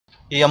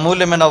ఈ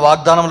అమూల్యమైన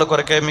వాగ్దానముల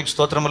కొరకే మీకు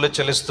స్తోత్రములు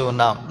చెల్లిస్తూ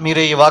ఉన్నాం.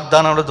 మీరే ఈ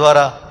వాగ్దానముల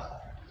ద్వారా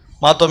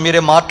మాతో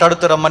మీరే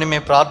మాట్లాడుతూ రమ్మని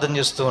మేము ప్రార్థన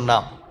చేస్తూ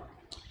ఉన్నాం.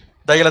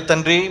 దయల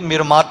తండ్రి,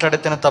 మీరు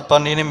మాట్లాడితేనే తప్ప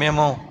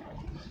మేము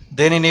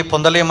దేనిని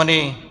పొందలేమని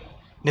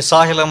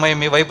నిస్సహాయులమై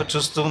మీ వైపు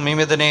చూస్తూ మీ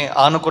మీదనే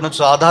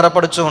ఆనుకొనుచు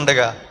ఆధారపడుచు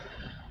ఉండగా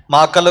మా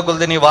అక్కల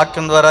కొలది నీ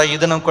వాక్యం ద్వారా ఈ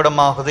దినం కూడా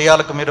మా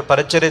హృదయాలకు మీరు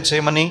పరిచర్య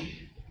చేయమని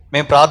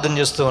మేము ప్రార్థన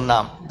చేస్తూ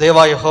ఉన్నాం.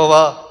 దేవా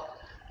యెహోవా,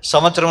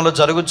 సంవత్సరంలో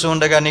జరుగుచూ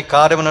ఉండగా నీ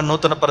కార్యమును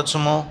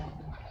నూతనపరచుము.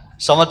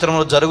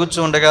 సంవత్సరంలో జరుగుచూ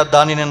ఉండగా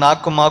దానిని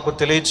మాకు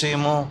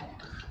తెలియచేయము.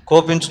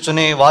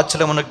 కోపించుచుని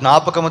వాత్సల్యమును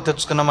జ్ఞాపకము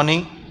తెచ్చుకున్నామని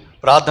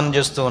ప్రార్థన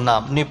చేస్తూ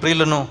ఉన్నాం. నీ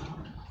ప్రియులను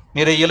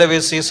మీరే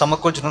ఈలవేసి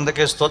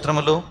సమకూర్చినందుకే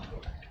స్తోత్రములు.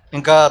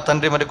 ఇంకా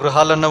తండ్రి, మరి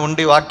గృహాలను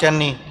ఉండి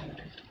వాక్యాన్ని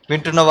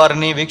వింటున్న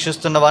వారిని,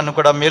 వీక్షిస్తున్న వారిని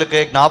కూడా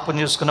మేలుకై జ్ఞాపకం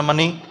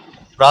చేసుకున్నామని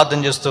ప్రార్థన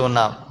చేస్తూ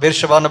ఉన్నాం.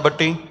 బేర్షబాను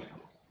బట్టి,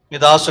 మీ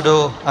దాసుడు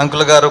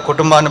అంకుల్ గారు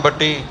కుటుంబాన్ని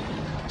బట్టి,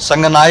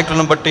 సంఘ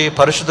నాయకులను బట్టి,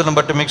 పరిశుద్ధులను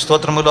బట్టి మీకు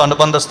స్తోత్రములు.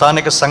 అనుబంధ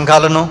స్థానిక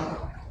సంఘాలను,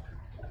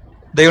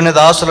 దేవుని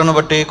దాసులను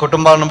బట్టి,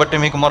 కుటుంబాలను బట్టి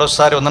మీకు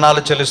మరోసారి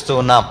వందనాలు చెల్లిస్తూ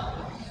ఉన్నాం.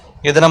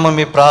 ఈ దినము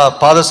మీ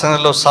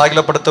పాదసంలో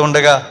సాగిలపడుతూ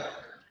ఉండగా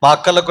మా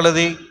అక్కల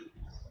కొలది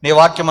నీ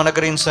వాక్యం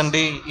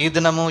అనుగ్రహించండి. ఈ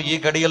దినము ఈ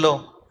గడియలో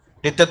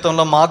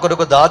నిత్యత్వంలో మా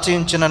కొరకు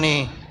దాచించిన నీ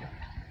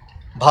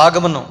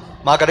భాగమును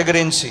మాకు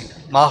అనుగ్రహించి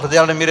మా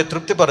హృదయాలను మీరే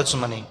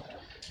తృప్తిపరచమని,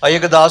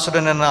 అయ్యక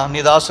దాసుడైన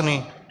నీ దాసుని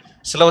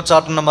శిలవ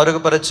చాటును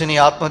మరుగుపరిచి నీ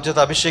ఆత్మచేత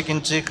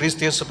అభిషేకించి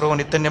క్రీస్తు యేసు ప్రభువు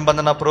నిత్య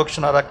నిబంధన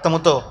ప్రోక్షణ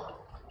రక్తముతో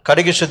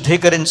కడిగి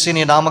శుద్ధీకరించి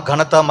నీ నామ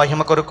ఘనత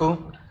మహిమ కొరకు,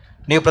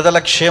 నీ ప్రజల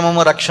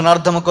క్షేమము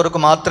రక్షణార్థము కొరకు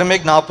మాత్రమే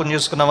జ్ఞాపకం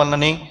చేసుకున్న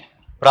వలనని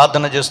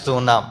ప్రార్థన చేస్తూ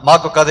ఉన్నాం.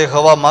 మాకు కాదు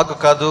యెహోవా, మాకు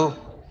కాదు,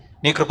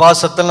 నీ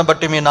కృపాసత్తులను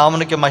బట్టి మీ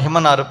నామునికి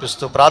మహిమను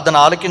ఆరోపిస్తూ ప్రార్థన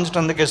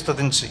ఆలకించడానికి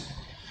స్తుతించి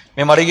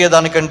మేము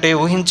అడిగేదానికంటే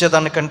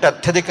ఊహించేదానికంటే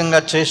అత్యధికంగా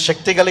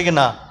శక్తి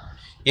కలిగిన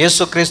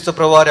యేసుక్రీస్తు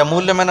ప్రభువారి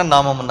అమూల్యమైన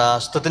నామమున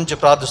స్తుతించి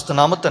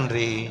ప్రార్థిస్తున్నాము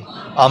తండ్రి,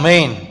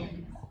 ఆమేన్.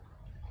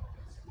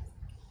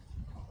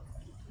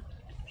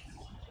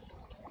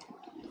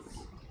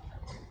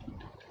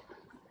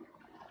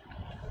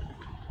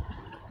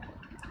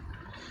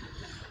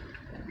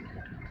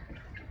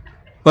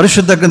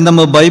 పరిశుద్ధ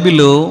గ్రంథము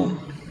బైబిలు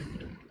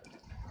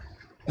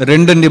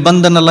రెండు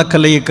నిబంధనల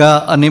కలయిక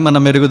అని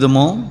మనం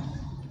ఎరుగుదుము.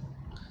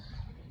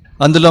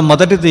 అందులో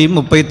మొదటిది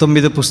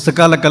 39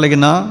 పుస్తకాలు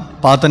కలిగిన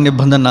పాత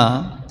నిబంధన,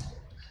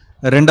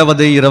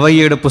 రెండవది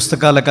 27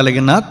 పుస్తకాలు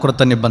కలిగిన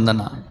క్రొత్త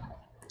నిబంధన.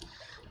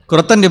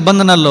 క్రొత్త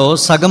నిబంధనలో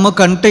సగము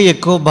కంటే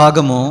ఎక్కువ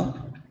భాగము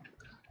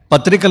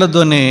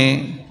పత్రికలతోనే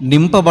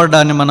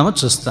నింపబడ్డాన్ని మనము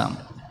చూస్తాం.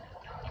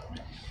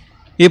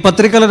 ఈ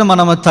పత్రికలను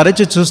మనము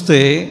తరచి చూస్తే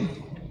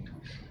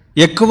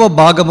ఎక్కువ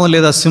భాగము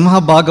లేదా సింహ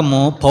భాగము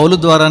పౌలు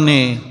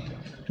ద్వారానే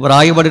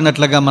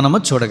వ్రాయబడినట్లుగా మనము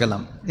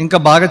చూడగలం. ఇంకా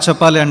బాగా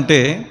చెప్పాలి అంటే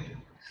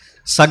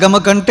సగము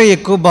కంటే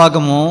ఎక్కువ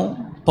భాగము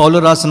పౌలు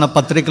రాసిన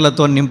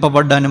పత్రికలతో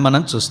నింపబడ్డాన్ని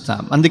మనం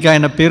చూస్తాం. అందుకే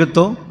ఆయన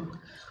పేరుతో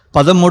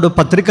 13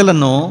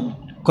 పత్రికలను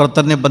క్రొత్త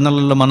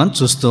నిబంధనలలో మనం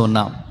చూస్తూ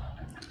ఉన్నాం.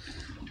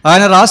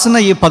 ఆయన రాసిన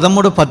ఈ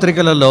 13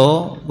 పత్రికలలో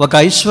ఒక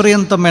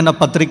ఐశ్వర్యవంతమైన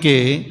పత్రికే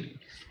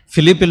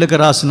ఫిలిప్పీలకు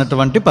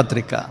రాసినటువంటి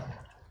పత్రిక.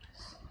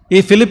 ఈ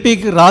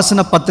ఫిలిప్పీకి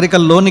రాసిన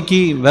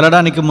పత్రికల్లోనికి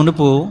వెళ్ళడానికి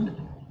మునుపు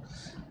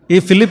ఈ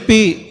ఫిలిప్పి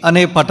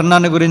అనే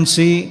పట్టణాన్ని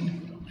గురించి,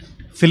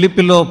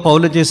 ఫిలిప్పిలో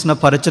పౌలు చేసిన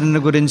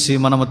పరిచర్యను గురించి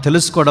మనము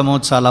తెలుసుకోవడము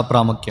చాలా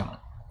ప్రాముఖ్యం.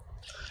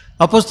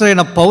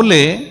 అపోస్తలుడైన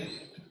పౌలే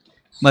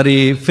మరి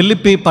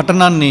ఫిలిప్పి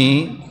పట్టణాన్ని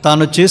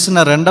తాను చేసిన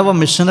 2వ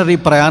మిషనరీ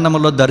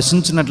ప్రయాణంలో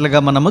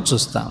దర్శించినట్లుగా మనము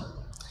చూస్తాం.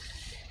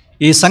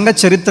 ఈ సంఘ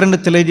చరిత్రను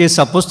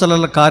తెలియజేసే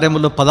అపోస్తలుల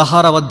కార్యములు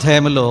 16వ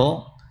అధ్యాయంలో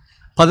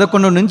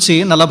 11 నుంచి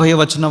 40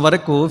 వచనం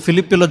వరకు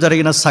ఫిలిప్పిలో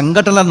జరిగిన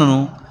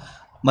సంఘటనలను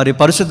మరి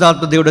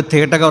పరిశుద్ధాత్మ దేవుడు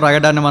తేటగా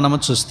రాయడాన్ని మనము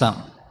చూస్తాం.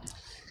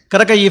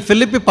 కనుక ఈ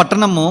ఫిలిప్పి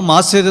పట్టణము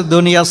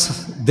మాసిదోనియా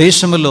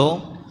దేశములో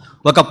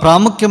ఒక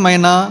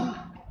ప్రాముఖ్యమైన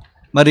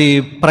మరి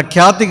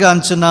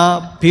ప్రఖ్యాతిగాంచిన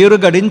పేరు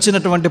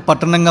గడించినటువంటి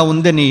పట్టణంగా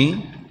ఉందని,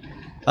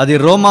 అది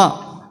రోమా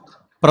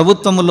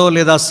ప్రభుత్వములో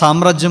లేదా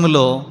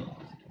సామ్రాజ్యములో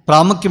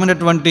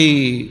ప్రాముఖ్యమైనటువంటి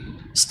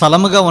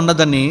స్థలముగా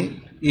ఉన్నదని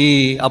ఈ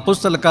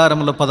అపోస్తల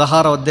కార్యములు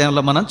 16వ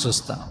అధ్యాయంలో మనం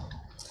చూస్తాం.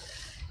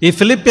 ఈ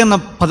ఫిలిప్పి అన్న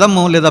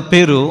పదము లేదా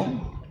పేరు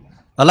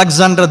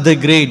అలెగ్జాండర్ ది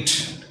గ్రేట్,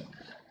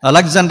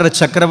 అలెగ్జాండర్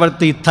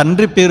చక్రవర్తి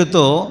తండ్రి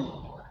పేరుతో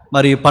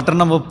మరి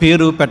పట్టణము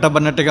పేరు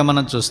పెట్టబడినట్టుగా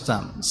మనం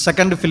చూస్తాం.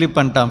 సెకండ్ ఫిలిప్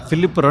అంటాం.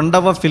 ఫిలిప్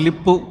 2వ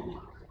ఫిలిప్పు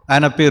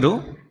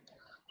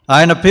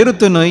ఆయన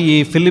పేరుతోనూ ఈ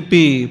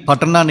ఫిలిప్పి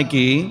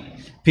పట్టణానికి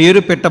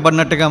పేరు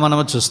పెట్టబడినట్టుగా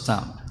మనము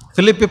చూస్తాం.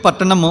 ఫిలిప్పి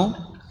పట్టణము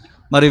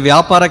మరి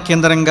వ్యాపార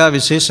కేంద్రంగా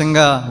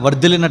విశేషంగా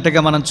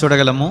వర్ధిల్లినట్టుగా మనం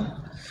చూడగలము.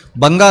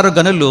 బంగారు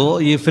గనులు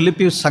ఈ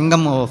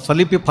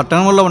ఫిలిప్పి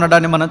పట్టణంలో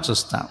ఉండడాన్ని మనం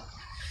చూస్తాం.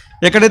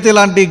 ఎక్కడైతే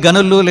ఇలాంటి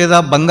గనులు లేదా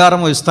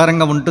బంగారం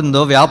విస్తారంగా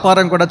ఉంటుందో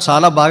వ్యాపారం కూడా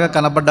చాలా బాగా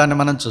కనబడ్డాన్ని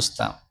మనం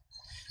చూస్తాం.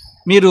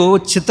 మీరు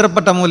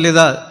చిత్రపటము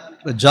లేదా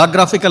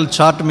జాగ్రాఫికల్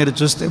చార్ట్ మీరు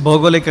చూస్తే,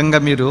 భౌగోళికంగా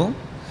మీరు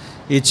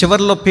ఈ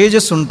చివరిలో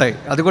పేజెస్ ఉంటాయి,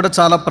 అది కూడా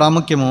చాలా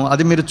ప్రాముఖ్యము.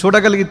 అది మీరు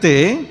చూడగలిగితే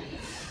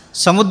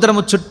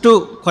సముద్రము చుట్టూ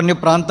కొన్ని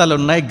ప్రాంతాలు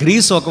ఉన్నాయి.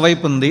 గ్రీస్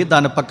ఒకవైపు ఉంది,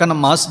 దాని పక్కన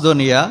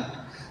మాసిదోనియా,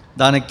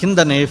 దాని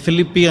కిందనే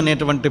ఫిలిప్పి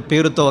అనేటువంటి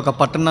పేరుతో ఒక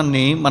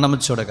పట్టణాన్ని మనం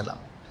చూడగలం.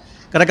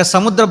 కనుక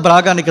సముద్ర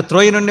భాగానికి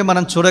త్రోయి నుండి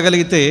మనం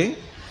చూడగలిగితే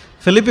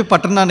ఫిలిప్పి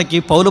పట్టణానికి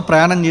పౌలు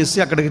ప్రయాణం చేసి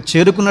అక్కడికి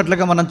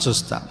చేరుకున్నట్లుగా మనం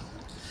చూస్తాం.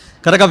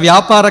 కనుక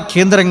వ్యాపార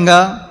కేంద్రంగా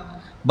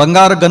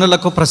బంగారు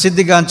గనులకు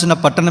ప్రసిద్ధిగాంచిన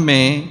పట్టణమే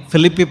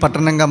ఫిలిప్పి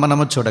పట్టణంగా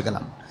మనము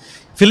చూడగలం.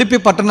 ఫిలిప్పి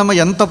పట్టణము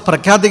ఎంత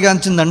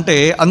ప్రఖ్యాతిగాంచిందంటే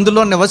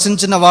అందులో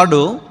నివసించిన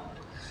వాడు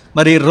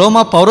మరి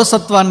రోమా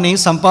పౌరసత్వాన్ని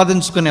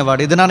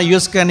సంపాదించుకునేవాడు. ఇది నాన్న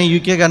యూఎస్ కానీ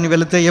యూకే కానీ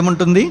వెళితే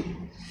ఏముంటుంది,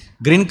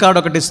 గ్రీన్ కార్డ్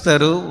ఒకటి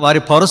ఇస్తారు, వారి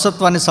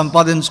పౌరసత్వాన్ని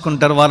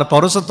సంపాదించుకుంటారు. వాళ్ళ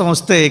పౌరసత్వం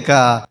వస్తే ఇక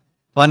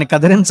వారిని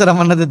కదిలించడం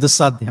అన్నది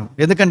దుస్సాధ్యం,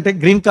 ఎందుకంటే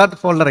గ్రీన్ కార్డ్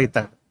హోల్డర్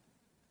అవుతాడు.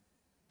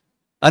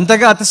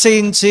 అంతగా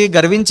అతిశయించి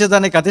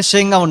గర్వించేదానికి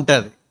అతిశయంగా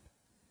ఉంటుంది.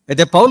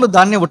 అయితే పౌలు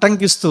దాన్ని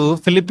ఉటంకిస్తూ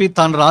ఫిలిప్పి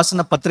తాను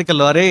రాసిన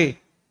పత్రికలో, అరే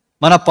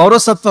మన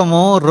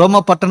పౌరసత్వము రోమ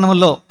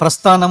పట్టణంలో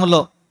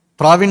ప్రస్థానంలో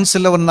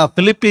ప్రావిన్స్లో ఉన్న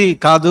ఫిలిప్పి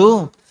కాదు,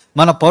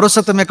 మన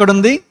పౌరసత్వం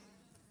ఎక్కడుంది,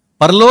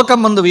 పరలోకం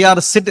ముందు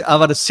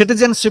hour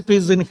citizenship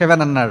is in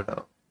heaven అన్నాడు.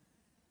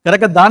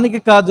 కనుక దానికి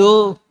కాదు,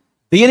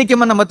 దీనికి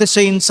మనం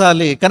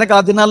అతిశయించాలి. కనుక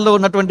ఆ దినాల్లో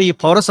ఉన్నటువంటి ఈ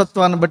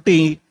పౌరసత్వాన్ని బట్టి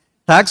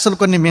ట్యాక్సులు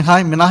కొన్ని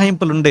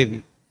మినహాయింపులు ఉండేవి.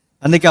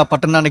 అందుకే ఆ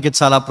పట్టణానికి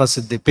చాలా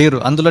ప్రసిద్ధి పేరు.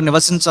 అందులో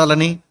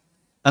నివసించాలని,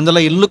 అందులో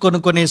ఇల్లు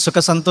కొనుక్కొని సుఖ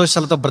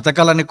సంతోషాలతో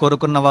బ్రతకాలని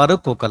కోరుకున్న వారు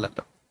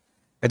కోకలలు.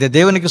 అయితే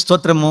దేవునికి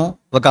స్తోత్రము,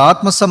 ఒక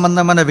ఆత్మ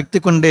సంబంధమైన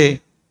వ్యక్తికి ఉండే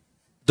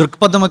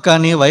దృక్పథము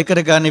కానీ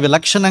వైఖరి కానీ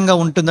విలక్షణంగా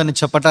ఉంటుందని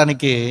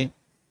చెప్పటానికి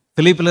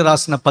ఫిలిప్పీలు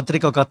రాసిన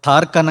పత్రిక ఒక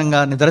తార్కాణంగా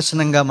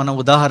నిదర్శనంగా మనం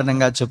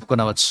ఉదాహరణగా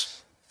చెప్పుకునవచ్చు.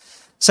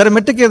 సరే,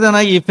 మెట్టుకు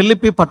ఏదైనా ఈ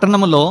ఫిలిప్పి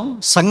పట్టణంలో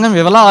సంఘం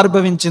ఎలా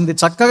ఆవిర్భవించింది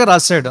చక్కగా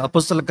రాశాడు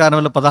అపోస్తల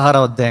కార్యములు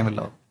 16వ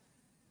అధ్యాయంలో.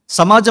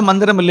 సమాజ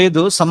మందిరం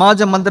లేదు.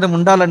 సమాజ మందిరం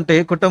ఉండాలంటే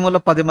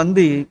కుటుంబంలో 10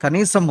 మంది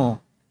కనీసము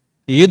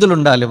ఈదులు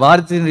ఉండాలి.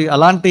 వారి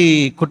అలాంటి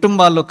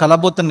కుటుంబాలు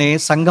కలబోతనే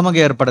సంఘముగా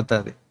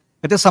ఏర్పడుతుంది.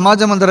 అయితే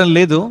సమాజ మందిరం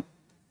లేదు.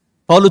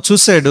 పౌలు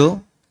చూశాడు,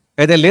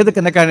 అయితే లేదు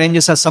కనుక ఆయన ఏం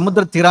చేశాడు,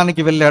 సముద్ర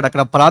తీరానికి వెళ్ళాడు,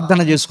 అక్కడ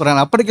ప్రార్థన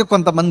చేసుకున్నాను. అప్పటికే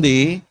కొంతమంది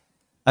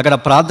అక్కడ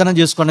ప్రార్థన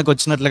చేసుకోవడానికి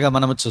వచ్చినట్లుగా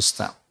మనము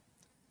చూస్తాం.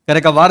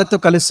 కనుక వారితో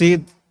కలిసి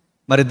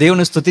మరి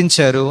దేవుని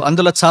స్తుతించారు.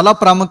 అందులో చాలా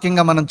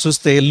ప్రాముఖ్యంగా మనం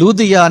చూస్తే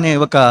లూదియా అనే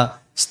ఒక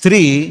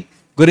స్త్రీ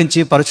గురించి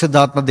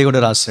పరిశుద్ధాత్మ దేవుడు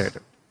రాశాడు.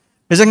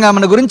 నిజంగా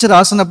మన గురించి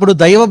రాసినప్పుడు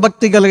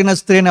దైవభక్తి కలిగిన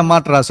స్త్రీ అనే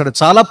మాట రాశాడు.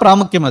 చాలా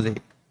ప్రాముఖ్యం అది.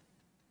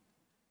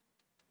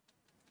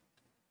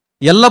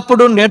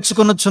 ఎల్లప్పుడూ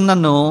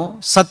నేర్చుకొనుచున్నను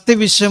సత్య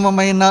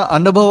విషయమైన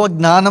అనుభవ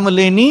జ్ఞానము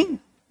లేని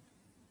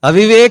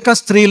అవివేక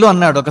స్త్రీలు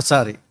అన్నాడు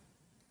ఒకసారి.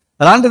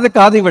 అలాంటిది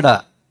కాదు ఈవిడ,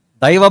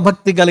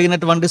 దైవభక్తి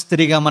కలిగినటువంటి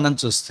స్త్రీగా మనం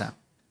చూస్తాం.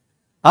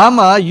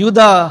 ఆమె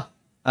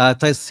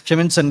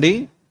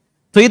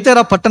తుయతెర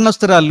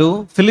పట్టణస్తురాలు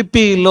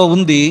ఫిలిప్పీలో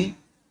ఉంది.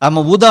 ఆమె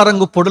ఊదా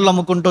రంగు పొడులు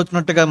అమ్ముకుంటూ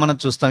వచ్చినట్టుగా మనం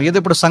చూస్తాం. ఏదో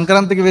ఇప్పుడు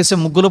సంక్రాంతికి వేసే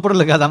ముగ్గుల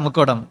పొడులు కాదు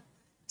అమ్ముకోవడం,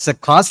 ఇట్స్ ఎ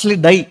కాస్ట్లీ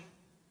డై.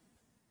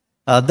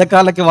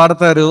 అద్దెకాలకి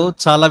వాడతారు,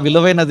 చాలా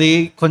విలువైనది.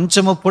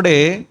 కొంచెము పొడే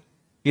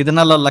ఈ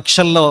దినాల్లో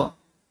లక్షల్లో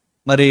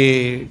మరి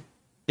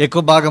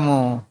ఎక్కువ భాగము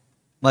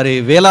మరి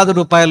వేలాది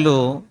రూపాయలు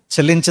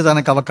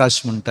చెల్లించడానికి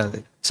అవకాశం ఉంటుంది.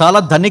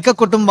 చాలా ధనిక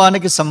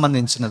కుటుంబానికి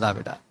సంబంధించినది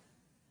ఆవిడ.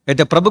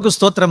 అయితే ప్రభుకు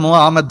స్తోత్రము,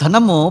 ఆమె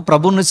ధనము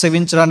ప్రభువుని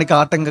సేవించడానికి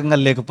ఆటంకంగా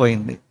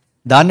లేకపోయింది.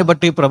 దాన్ని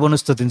బట్టి ప్రభువుని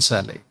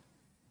స్తుతించాలి.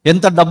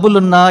 ఎంత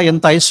డబ్బులున్నా,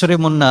 ఎంత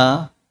ఐశ్వర్యం ఉన్నా,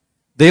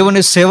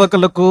 దేవుని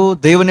సేవకులకు,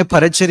 దేవుని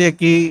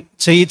పరిచర్యకి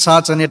చెయ్యి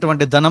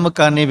చాచనేటువంటి ధనము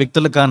కానీ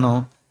వ్యక్తులు కాను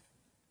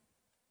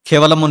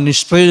కేవలము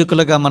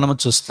నిష్ప్రయోజకులుగా మనము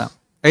చూస్తాం.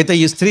 అయితే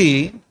ఈ స్త్రీ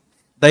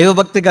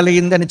దైవభక్తి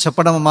కలిగింది అని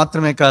చెప్పడం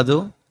మాత్రమే కాదు,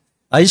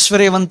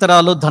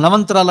 ఐశ్వర్యవంతరాలు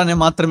ధనవంతరాలని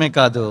మాత్రమే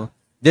కాదు,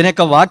 దీని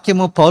యొక్క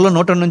వాక్యము పౌలు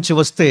నోట నుంచి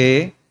వస్తే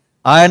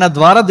ఆయన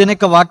ద్వారా దీని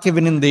యొక్క వాక్యం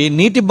వినింది,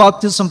 నీటి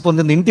బాప్తిసం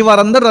పొందింది, ఇంటి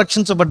వారందరూ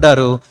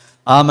రక్షించబడ్డారు.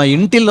 ఆమె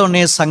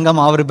ఇంటిలోనే సంఘం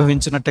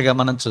ఆవిర్భవించినట్టుగా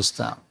మనం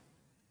చూస్తాం.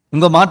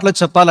 ఇంకో మాటలో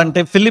చెప్పాలంటే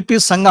ఫిలిప్పి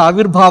సంఘ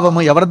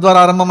ఆవిర్భావము ఎవరి ద్వారా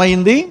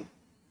ఆరంభమైంది?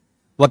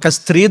 ఒక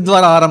స్త్రీ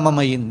ద్వారా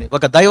ఆరంభమైంది.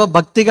 ఒక దైవ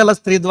భక్తి గల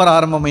స్త్రీ ద్వారా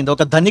ఆరంభమైంది.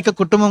 ఒక ధనిక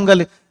కుటుంబం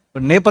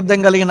నేపథ్యం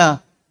కలిగిన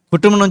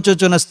కుటుంబం నుంచి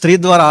వచ్చిన స్త్రీ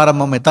ద్వారా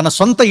ఆరంభమైంది. తన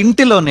సొంత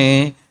ఇంటిలోనే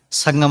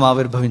సంఘం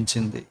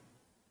ఆవిర్భవించింది.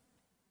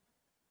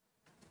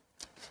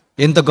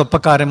 ఎంత గొప్ప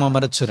కార్యమో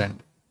మరి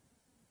చూడండి.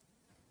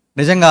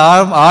 నిజంగా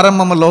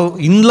ఆరంభంలో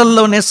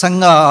ఇండ్లల్లోనే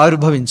సంఘ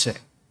ఆవిర్భవించాయి.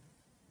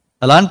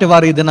 అలాంటి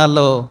వారు ఈ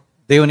దినాల్లో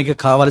దేవునికి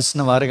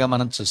కావలసిన వారిగా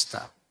మనం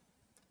చూస్తాం.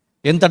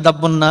 ఎంత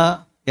డబ్బున్నా,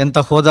 ఎంత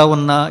హోదా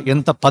ఉన్నా,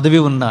 ఎంత పదవి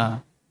ఉన్నా,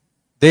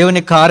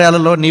 దేవుని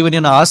కార్యాలలో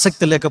నేను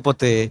ఆసక్తి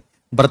లేకపోతే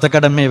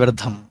బ్రతకడమే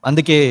వ్యర్థం.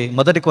 అందుకే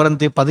 1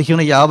 కొరింథీ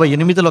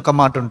 15:58 ఒక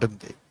మాట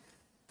ఉంటుంది,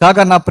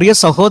 కాగా నా ప్రియ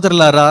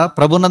సహోదరులారా,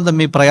 ప్రభునందు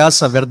మీ ప్రయాస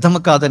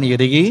వ్యర్థము కాదని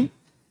ఎరిగి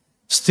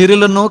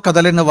స్థిరులను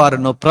కదలిన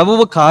వారును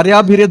ప్రభువు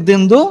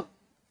కార్యాభివృద్ధిందు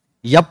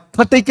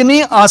ఎప్పటికీ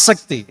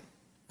ఆసక్తి.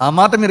 ఆ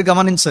మాట మీరు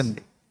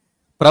గమనించండి.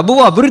 ప్రభువు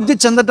అభివృద్ధి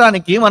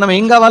చెందటానికి మనం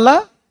ఏం కావాలా?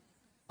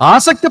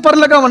 ఆసక్తి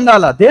పరులుగా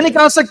ఉండాలా. దేనికి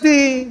ఆసక్తి?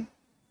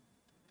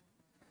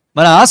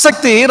 మన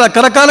ఆసక్తి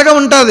రకరకాలుగా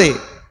ఉంటుంది.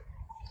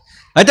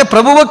 అయితే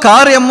ప్రభువు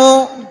కార్యము,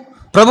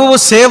 ప్రభువు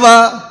సేవ,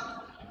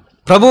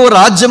 ప్రభువు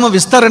రాజ్యము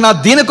విస్తరణ,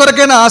 దీని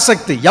కొరకైన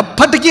ఆసక్తి,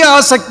 ఎప్పటికీ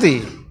ఆసక్తి.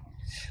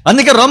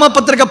 అందుకే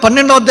రోమపత్రిక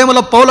 12వ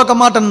అధ్యాయంలో పౌలు ఒక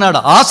మాట అన్నాడు,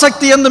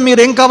 ఆసక్తి యందు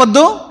మీరేం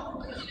కావద్దు?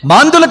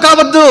 మాందులు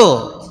కావద్దు.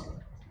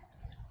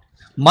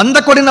 మంద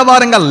కొడిన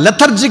వారంగా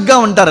లెథర్జిక్గా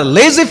ఉంటారు.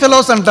 లేజీ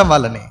ఫెలోస్ అంటాం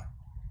వాళ్ళని.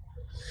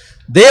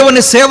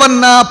 దేవుని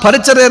సేవన్నా,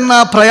 పరిచర్యన్నా,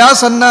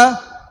 ప్రయాసన్నా,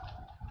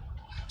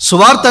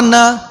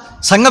 సువార్తన్నా,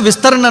 సంఘ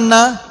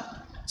విస్తరణన్నా,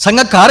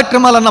 సంఘ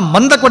కార్యక్రమాలన్నా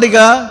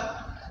మందకొడిగా,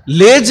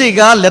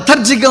 లేజీగా,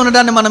 లెథర్జిక్గా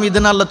ఉండడాన్ని మనం ఈ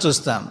దినాల్లో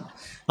చూస్తాం.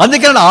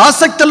 అందుకని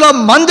ఆసక్తిలో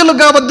మందులు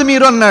కావద్దు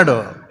మీరు అన్నాడు.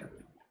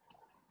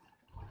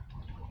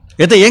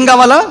 అయితే ఏం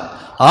కావాలా?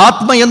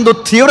 ఆత్మ యందు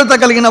తీవ్రత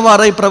కలిగిన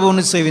వారై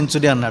ప్రభువుని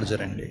సేవించుడి అన్నాడు.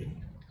 చూడండి,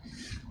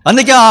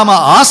 అందుకే ఆమె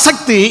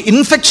ఆసక్తి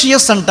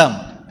ఇన్ఫెక్షియస్ అంటాం.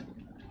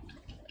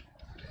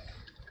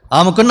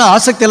 ఆమెకున్న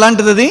ఆసక్తి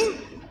ఎలాంటిది? అది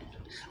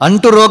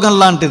అంటు రోగం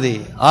లాంటిది.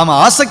 ఆమె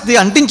ఆసక్తి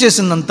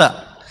అంటించేసిందంతా.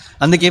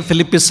 అందుకే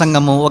ఫిలిప్పి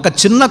సంఘము ఒక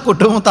చిన్న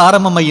కుటుంబంతో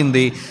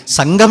ఆరంభమయ్యింది,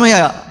 సంఘమే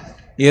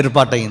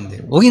ఏర్పాటయింది.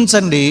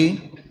 ఊహించండి,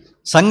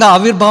 సంఘ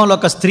ఆవిర్భావంలో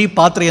ఒక స్త్రీ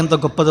పాత్ర ఎంత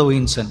గొప్పదో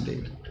ఊహించండి.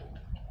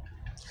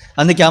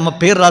 అందుకే ఆమె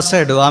పేరు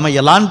రాశాడు, ఆమె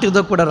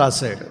ఎలాంటిదో కూడా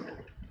రాశాడు.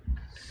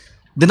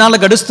 దినాలు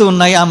గడుస్తూ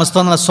ఉన్నాయి. ఆమె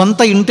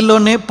సొంత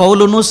ఇంటిలోనే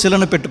పౌలును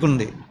శిలను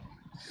పెట్టుకుంది.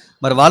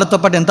 మరి వాళ్ళతో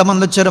పాటు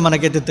ఎంతమంది వచ్చారో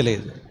మనకైతే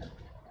తెలియదు.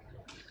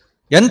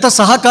 ఎంత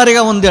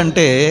సహకారిగా ఉంది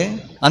అంటే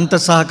అంత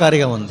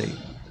సహకారిగా ఉంది.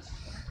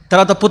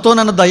 తర్వాత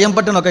పుతోనను దయ్యం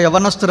పట్టిన ఒక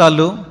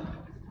యవనస్తురాలు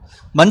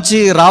మంచి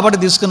రాబడి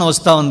తీసుకుని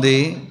వస్తూ ఉంది.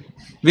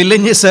 వీళ్ళు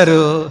ఏం చేశారు?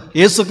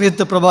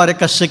 యేసుక్రీస్తు ప్రభువారి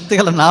యొక్క శక్తి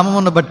గల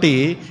నామమును బట్టి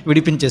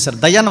విడిపించేశారు.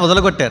 దయ్యాన్ని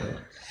వదలగొట్టారు.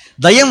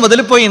 దయ్యం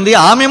వదిలిపోయింది,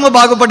 ఆమెమో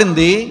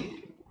బాగుపడింది.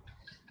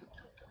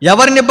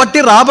 ఎవరిని బట్టి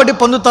రాబడి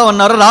పొందుతా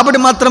ఉన్నారు, రాబడి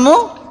మాత్రము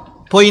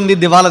పోయింది,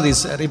 దివాలా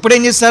తీశారు. ఇప్పుడు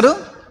ఏం చేశారు?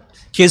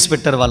 కేసు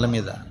పెట్టారు వాళ్ళ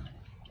మీద.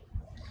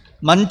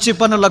 మంచి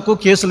పనులకు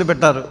కేసులు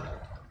పెట్టారు,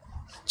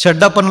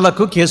 చెడ్డ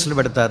పనులకు కేసులు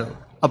పెడతారు.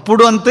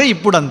 అప్పుడు అంతే,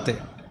 ఇప్పుడు అంతే.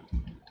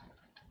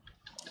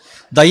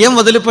 దయ్యం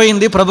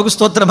వదిలిపోయింది, ప్రభుకు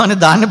స్తోత్రం అని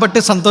దాన్ని బట్టి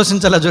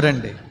సంతోషించాలా?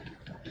 చూడండి,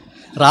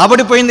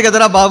 రాబడి పోయింది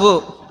కదరా బాబు.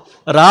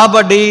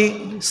 రాబడి,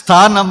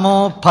 స్థానము,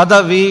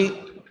 పదవి,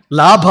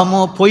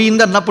 లాభము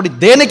పోయింది అన్నప్పుడు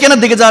దేనికైనా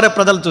దిగజారే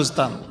ప్రజలు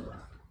చూస్తాం.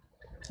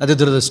 అది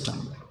దురదృష్టం.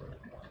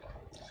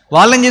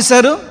 వాళ్ళేం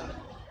చేశారు?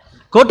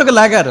 కోర్టుకు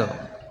లాగారు,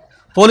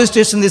 పోలీస్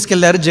స్టేషన్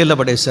తీసుకెళ్లారు, జైల్లో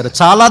పడేశారు.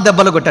 చాలా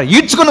దెబ్బలు కొట్టారు,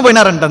 ఈడ్చుకొని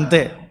పోయినారంట.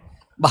 అంతే.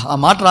 ఆ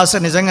మాట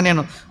రాశారు. నిజంగా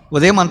నేను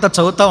ఉదయం అంతా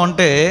చదువుతా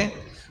ఉంటే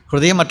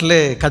హృదయం అట్లే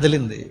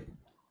కదిలింది.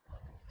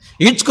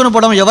 ఈడ్చుకొని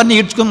పోవడం, ఎవరిని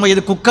ఈడ్చుకొని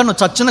పోయేది? కుక్కను,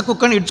 చచ్చిన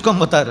కుక్కను ఈడ్చుకొని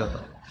పోతారు.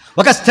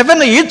 ఒక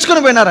స్టెఫెన్ను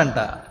ఈడ్చుకొని పోయినారంట.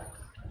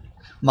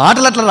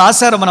 మాటలు అట్లా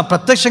రాశారు. మనం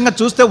ప్రత్యక్షంగా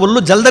చూస్తే ఒళ్ళు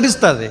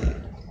జల్దరిస్తుంది.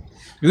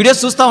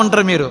 వీడియోస్ చూస్తూ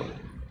ఉంటారు మీరు.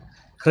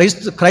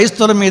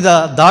 క్రైస్తవుల మీద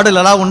దాడులు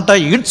ఎలా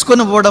ఉంటాయి?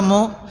 ఈడ్చుకొని పోవడము,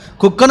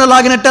 కుక్కను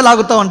లాగినట్టే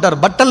లాగుతూ ఉంటారు.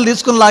 బట్టలు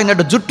తీసుకుని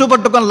లాగినట్టు, జుట్టు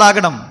పట్టుకొని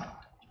లాగడం.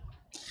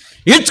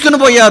 ఈడ్చుకుని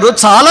పోయారు,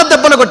 చాలా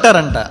దెబ్బలు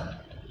కొట్టారంట.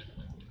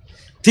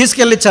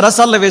 తీసుకెళ్ళి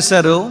చెరసాల్లో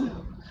వేశారు,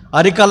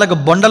 అరికాళ్ళకు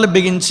బొండలు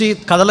బిగించి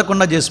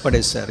కదలకుండా చేసి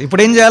పడేశారు.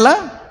 ఇప్పుడు ఏం చేయాలా?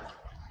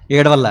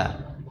 ఏడవల్ల.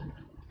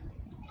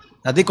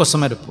 అది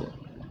కొసమెరుపు.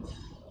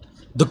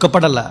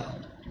 దుఃఖపడలా.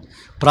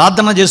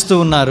 ప్రార్థన చేస్తూ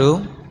ఉన్నారు,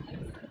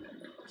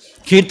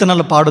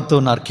 కీర్తనలు పాడుతూ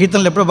ఉన్నారు.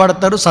 కీర్తనలు ఎప్పుడు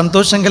పాడుతారు?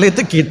 సంతోషం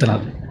కలిగితే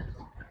కీర్తనలు.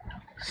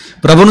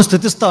 ప్రభును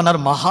స్తుతిస్తూ ఉన్నారు.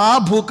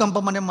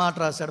 మహాభూకంపం అనే మాట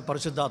రాశాడు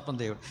పరిశుద్ధాత్మ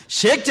దేవుడు.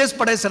 షేక్ చేసి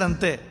పడేశాడు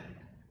అంతే.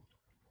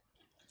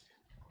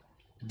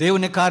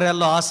 దేవుని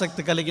కార్యాల్లో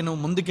ఆసక్తి కలిగి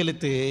నువ్వు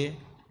ముందుకెళితే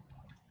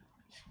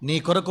నీ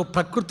కొరకు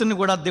ప్రకృతిని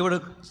కూడా దేవుడు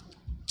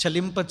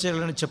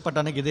చలింపచేయాలని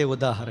చెప్పడానికి ఇదే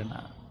ఉదాహరణ.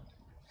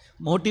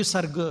 Motifs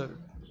are good.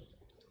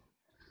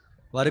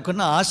 వారికి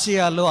ఉన్న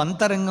ఆశయాలు,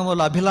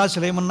 అంతరంగంలో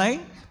అభిలాషలు ఏమున్నాయి?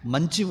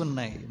 మంచి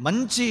ఉన్నాయి.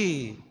 మంచి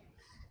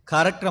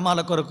కార్యక్రమాల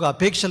కొరకు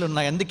అపేక్షలు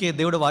ఉన్నాయి. అందుకే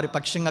దేవుడు వారి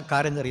పక్షంగా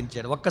కార్యం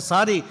జరిగించాడు.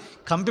 ఒక్కసారి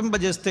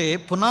కంపింపజేస్తే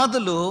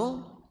పునాదులు,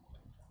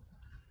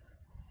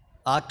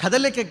 ఆ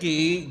కదలికకి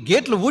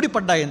గేట్లు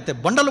ఊడిపడ్డాయి అంతే.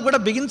 బొండలు కూడా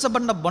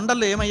బిగించబడిన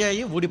బొండలు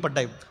ఏమయ్యాయి?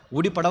 ఊడిపడ్డాయి.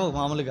 ఊడిపడవు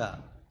మామూలుగా.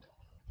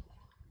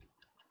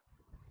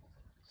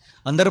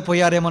 అందరూ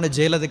పోయారేమో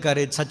జైలు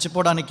అధికారి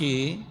చచ్చిపోవడానికి,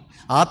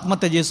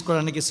 ఆత్మహత్య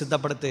చేసుకోవడానికి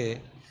సిద్ధపడితే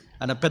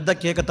ఆయన పెద్ద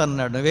కేకత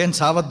అన్నాడు, నువ్వేం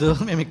చావద్దు,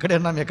 మేము ఇక్కడే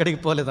ఉన్నాం, ఎక్కడికి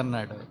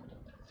పోలేదన్నాడు.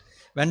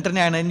 వెంటనే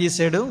ఆయన ఏం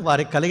చేశాడు?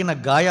 వారికి కలిగిన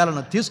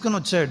గాయాలను తీసుకుని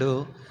వచ్చాడు.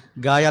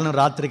 గాయాలను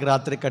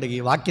రాత్రికి కడిగి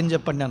వాక్యం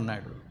చెప్పండి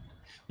అన్నాడు.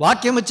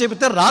 వాక్యం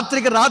చెబితే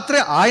రాత్రికి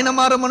రాత్రే ఆయన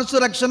మారు మనసు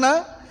రక్షణ,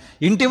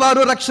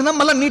 ఇంటివారు రక్షణ,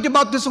 మళ్ళీ నీటి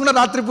బాప్తిసం కూడా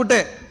రాత్రి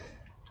పూటే.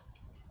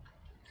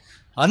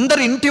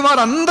 అందరు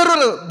ఇంటివారు అందరూ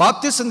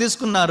బాప్తిసం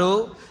తీసుకున్నారు.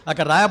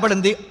 అక్కడ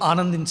రాయబడింది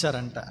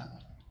ఆనందించారంట.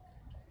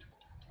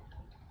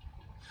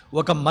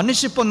 ఒక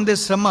మనిషి పొందే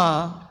శ్రమ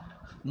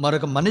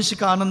మరొక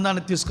మనిషికి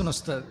ఆనందాన్ని తీసుకుని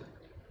వస్తుంది.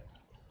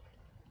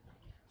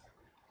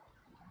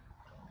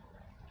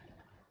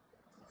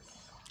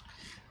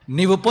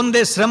 నీవు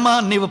పొందే శ్రమ,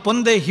 నీవు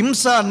పొందే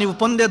హింస, నీవు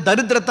పొందే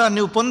దరిద్రత,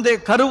 నీవు పొందే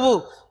కరువు,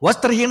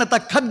 వస్త్రహీనత,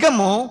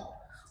 ఖడ్గము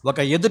ఒక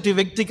ఎదుటి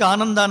వ్యక్తికి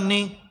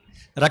ఆనందాన్ని,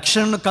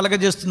 రక్షణను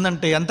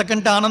కలగజేస్తుందంటే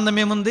ఎంతకంటే ఆనందం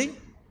ఏముంది?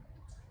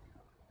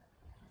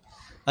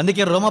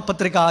 అందుకే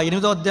రోమపత్రిక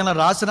 8వ అధ్యాయంలో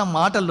రాసిన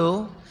మాటలు,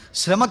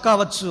 శ్రమ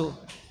కావచ్చు,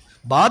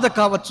 బాధ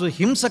కావచ్చు,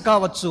 హింస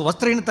కావచ్చు,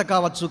 వస్త్రహీనత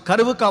కావచ్చు,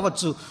 కరువు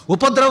కావచ్చు,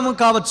 ఉపద్రవము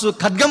కావచ్చు,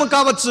 ఖడ్గము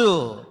కావచ్చు,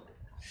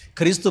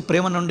 క్రీస్తు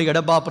ప్రేమ నుండి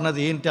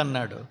ఎడబాపునది ఏంటి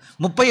అన్నాడు.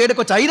 37కి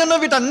వచ్చి అయినను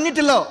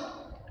వీటన్నిటిలో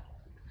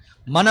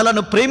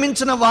మనలను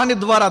ప్రేమించిన వాని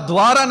ద్వారా,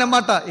 ద్వారా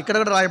అన్నమాట ఇక్కడ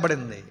కూడా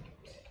రాయబడింది.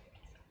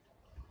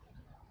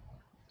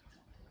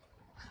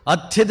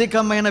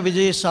 అత్యధికమైన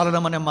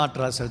విజయశాలనం అనే మాట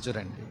రాశారు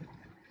చూడండి.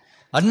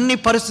 అన్ని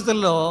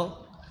పరిస్థితుల్లో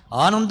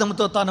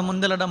ఆనందంతో తాను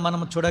ముందెళ్ళడం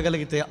మనం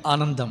చూడగలిగితే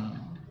ఆనందం,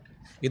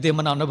 ఇదే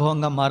మన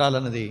అనుభవంగా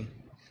మారాలన్నది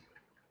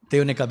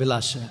దేవునికి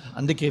అభిలాష.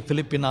 అందుకే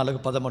ఫిలిప్పి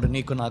 4:13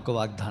 నీకు నాకు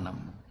వాగ్దానం.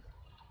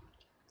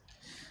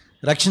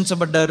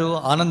 రక్షించబడ్డారు,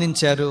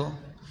 ఆనందించారు,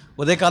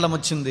 ఉదయకాలం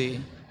వచ్చింది,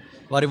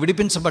 వారు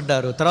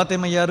విడిపించబడ్డారు. తర్వాత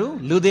ఏమయ్యారు?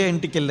 లూదియా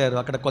ఇంటికి వెళ్ళారు.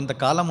 అక్కడ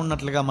కొంతకాలం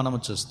ఉన్నట్లుగా మనము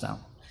చూస్తాం.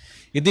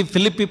 ఇది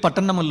ఫిలిప్పి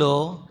పట్టణములో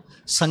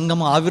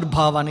సంఘము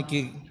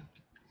ఆవిర్భావానికి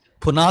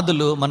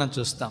పునాదులు మనం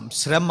చూస్తాం.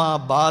 శ్రమ,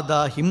 బాధ,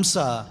 హింస,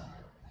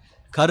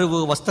 కరువు,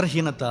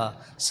 వస్త్రహీనత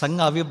సంఘ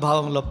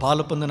ఆవిర్భావంలో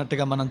పాలు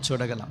పొందినట్టుగా మనం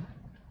చూడగలం.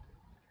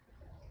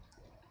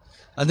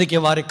 అందుకే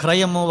వారి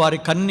క్రయము, వారి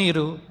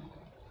కన్నీరు,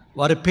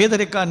 వారి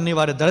పేదరికాన్ని,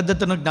 వారి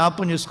దరిద్రతను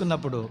జ్ఞాపకం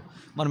చేసుకున్నప్పుడు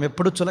మనం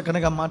ఎప్పుడూ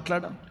చులకనగా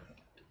మాట్లాడాం.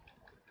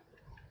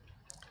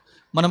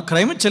 మనం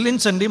క్రయం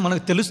చెల్లించండి,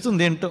 మనకు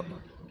తెలుస్తుంది ఏంటో.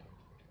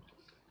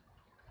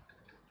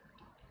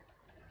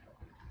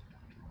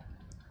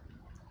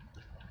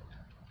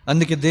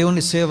 అందుకే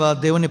దేవుని సేవ,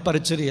 దేవుని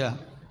పరిచర్య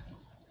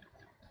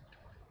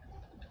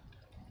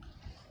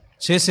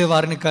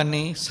చేసేవారిని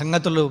కానీ,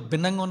 సంగతులు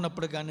భిన్నంగా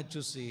ఉన్నప్పుడు కానీ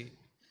చూసి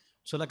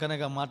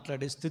చులకనగా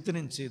మాట్లాడే స్థితి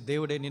నుంచి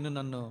దేవుడే నిన్ను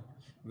నన్ను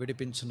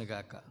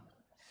విడిపించునుగాక.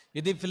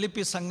 ఇది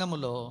ఫిలిప్పి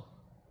సంఘములో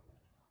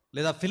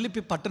లేదా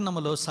ఫిలిప్పి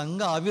పట్టణములో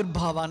సంఘ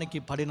ఆవిర్భావానికి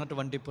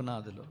పడినటువంటి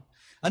పునాదులు.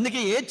 అందుకే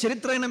ఏ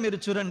చరిత్ర అయినా మీరు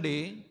చూడండి,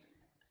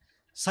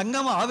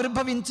 సంఘం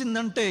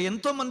ఆవిర్భవించిందంటే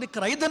ఎంతోమంది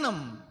క్రైదనం,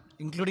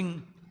 ఇంక్లూడింగ్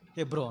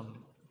హెబ్రోన్.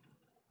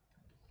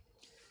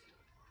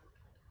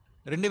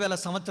 2000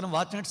 సంవత్సరం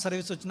వాచ్నైట్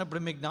సర్వీస్ వచ్చినప్పుడు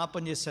మీకు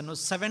జ్ఞాపం చేశాను.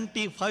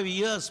 75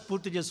 years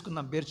పూర్తి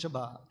చేసుకున్నాం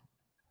బేర్షెబా.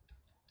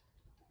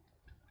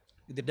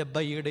 ఇది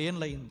 77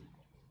 ఏళ్ళు అయింది.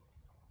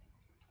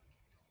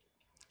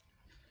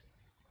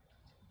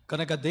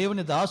 కనుక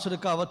దేవుని దాసుడు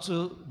కావచ్చు,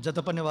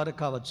 జతపని వారు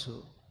కావచ్చు,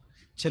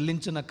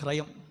 చెల్లించిన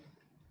క్రయం,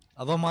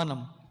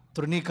 అవమానం,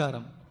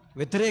 తృణీకారం,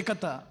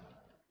 వ్యతిరేకత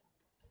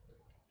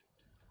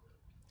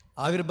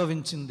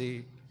ఆవిర్భవించింది.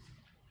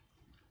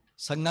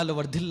 సంఘాలు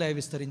వర్ధిల్లాయి,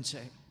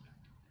 విస్తరించాయి.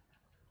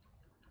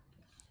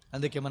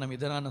 అందుకే మనం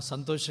ఇదనాన్న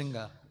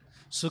సంతోషంగా,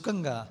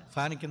 సుఖంగా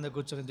ఫ్యాన్ కింద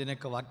కూర్చొని దీని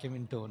యొక్క వాక్యం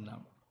వింటూ ఉన్నాం.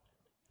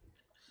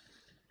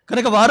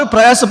 కనుక వారు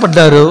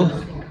ప్రయాసపడ్డారు.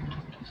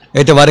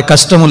 అయితే వారి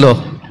కష్టములో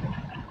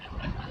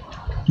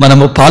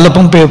మనము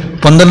పాలపంపే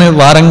పొందని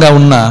వారంగా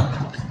ఉన్న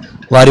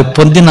వారి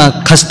పొందిన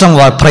కష్టం,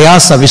 వారి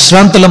ప్రయాస,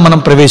 విశ్రాంతిలో మనం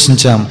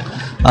ప్రవేశించాం,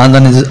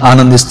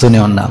 ఆనందిస్తూనే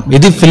ఉన్నాం.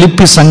 ఇది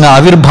ఫిలిప్పి సంఘ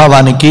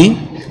ఆవిర్భావానికి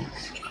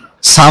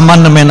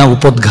సామాన్యమైన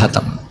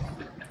ఉపోద్ఘాతం.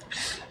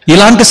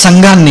 ఇలాంటి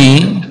సంఘాన్ని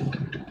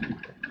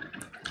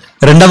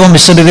రెండవ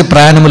మిషనరీ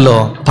ప్రయాణంలో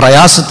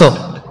ప్రయాసతో,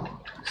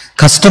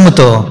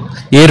 కష్టముతో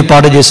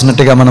ఏర్పాటు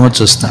చేసినట్టుగా మనము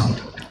చూస్తాం.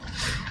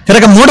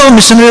 కనుక మూడవ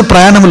మిషనరీ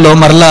ప్రయాణంలో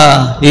మరలా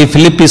ఈ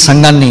ఫిలిప్పి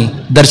సంఘాన్ని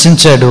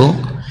దర్శించాడు,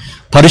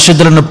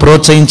 పరిశుద్ధులను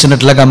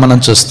ప్రోత్సహించినట్లుగా మనం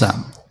చూస్తాం.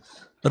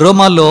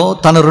 రోమాలో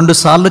తను 2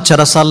 సార్లు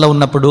చెరసాల్లో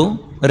ఉన్నప్పుడు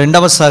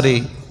రెండవసారి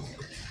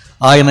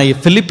ఆయన ఈ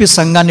ఫిలిప్పి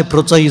సంఘాన్ని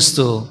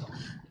ప్రోత్సహిస్తూ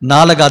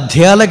 4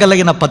 అధ్యాయాలు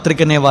కలిగిన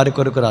పత్రికనే వారి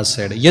కొరకు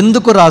రాశాడు.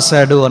 ఎందుకు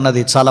రాశాడు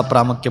అన్నది చాలా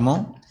ప్రాముఖ్యము.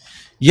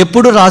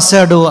 ఎప్పుడు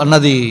రాశాడు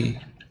అన్నది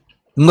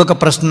ఇంకొక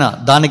ప్రశ్న,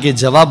 దానికి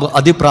జవాబు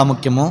అది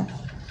ప్రాముఖ్యము.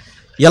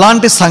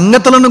 ఎలాంటి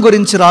సంగతులను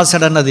గురించి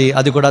రాశాడన్నది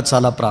అది కూడా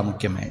చాలా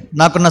ప్రాముఖ్యమే.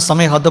 నాకున్న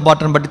సమయ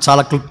హద్దుబాటును బట్టి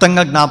చాలా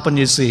క్లుప్తంగా జ్ఞాపం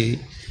చేసి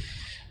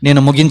నేను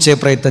ముగించే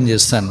ప్రయత్నం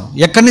చేస్తాను.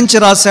 ఎక్కడి నుంచి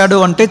రాశాడు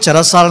అంటే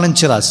చెరసాల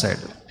నుంచి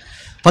రాశాడు.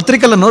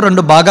 పత్రికలను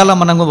 2 భాగాల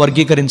మనం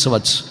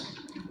వర్గీకరించవచ్చు.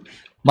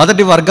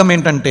 మొదటి వర్గం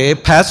ఏంటంటే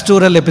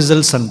పాస్టోరల్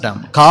ఎపిజల్స్ అంటాం,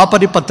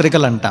 కాపరి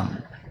పత్రికలు అంటాం.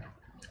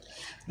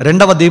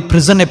 రెండవది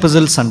ప్రిజన్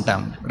ఎపిజల్స్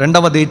అంటాం.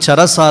 రెండవది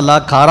చెరసాల,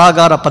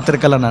 కారాగార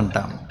పత్రికలను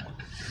అంటాం.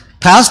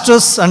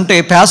 పాస్టర్స్ అంటే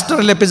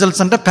పాస్టరల్ ఎపిజల్స్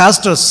అంటే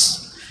పాస్టర్స్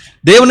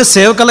దేవుని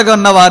సేవకులుగా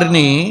ఉన్న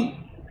వారిని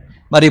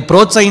మరి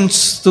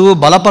ప్రోత్సహిస్తూ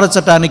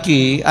బలపరచటానికి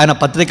ఆయన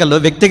పత్రికల్లో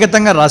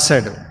వ్యక్తిగతంగా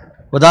రాశాడు.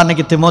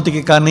 ఉదాహరణకి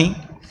తిమోతికి కానీ,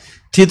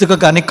 తీతుకు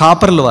కానీ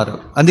కాపరులు వారు.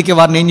 అందుకే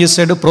వారిని ఏం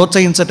చేశాడు?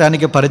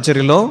 ప్రోత్సహించటానికి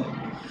పరిచర్యలో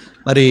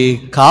మరి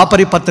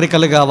కాపరి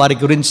పత్రికలుగా వారి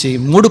గురించి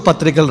 3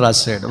 పత్రికలు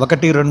రాశాడు.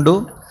 1, 2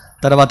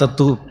 తర్వాత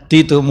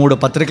తీతు 3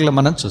 పత్రికలు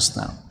మనం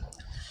చూస్తాం.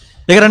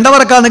 ఇక రెండవ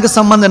రకానికి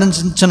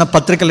సంబంధించిన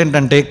పత్రికలు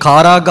ఏంటంటే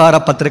కారాగార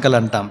పత్రికలు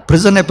అంటాం,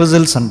 ప్రిజన్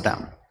ఎపిజల్స్ అంటాం.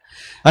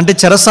 అంటే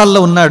చెరసాలలో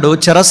ఉన్నాడు,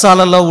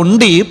 చెరసాలలో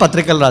ఉండి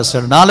పత్రికలు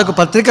రాశాడు. 4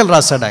 పత్రికలు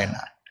రాశాడు ఆయన.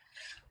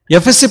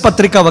 ఎఫెసీ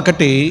పత్రిక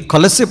 1,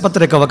 కొలస్సీ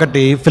పత్రిక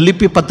 1,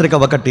 ఫిలిప్పి పత్రిక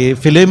 1,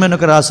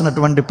 ఫిలిమోనుకు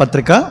రాసినటువంటి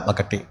పత్రిక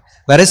 1,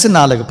 వెరసి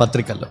 4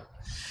 పత్రికలు.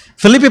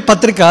 ఫిలిప్పి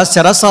పత్రిక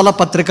చెరసాల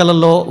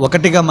పత్రికలలో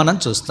 1గా మనం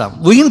చూస్తాం.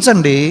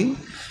 ఊహించండి,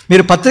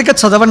 మీరు పత్రిక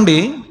చదవండి,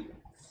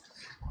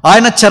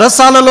 ఆయన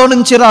చెరసాలలో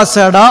నుంచి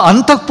రాశాడా,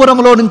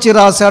 అంతఃపురంలో నుంచి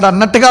రాశాడా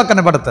అన్నట్టుగా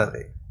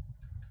కనబడుతుంది.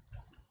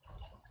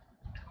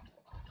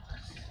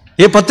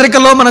 ఈ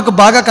పత్రికలో మనకు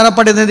బాగా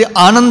కనపడేది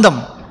ఆనందం.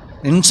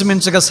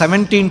 ఇంచుమించుగా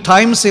 17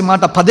 times ఈ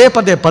మాట పదే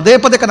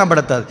పదే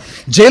కనబడుతుంది.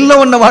 జైల్లో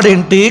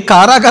ఉన్నవాడేంటి,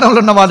 కారాగారంలో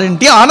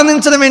ఉన్నవాడేంటి,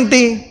 ఆనందించడం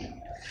ఏంటి?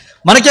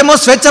 మనకేమో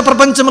స్వేచ్ఛ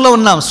ప్రపంచంలో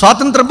ఉన్నాం,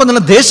 స్వాతంత్రం పొందిన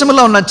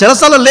దేశంలో ఉన్నాం,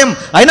 చెరసాలలో లేం,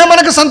 అయినా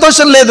మనకు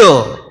సంతోషం లేదు.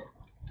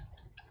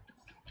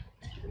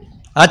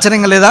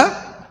 ఆశ్చర్యంగా లేదా?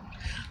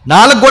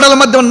 4 గోడల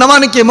మధ్య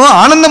ఉన్నవానికేమో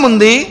ఆనందం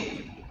ఉంది,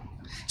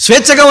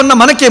 స్వేచ్ఛగా ఉన్న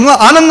మనకేమో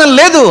ఆనందం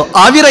లేదు,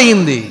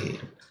 ఆవిరయింది.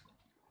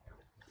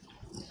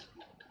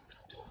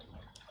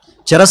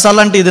 చెరసాల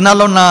అంటే ఈ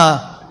దినాల్లో ఉన్న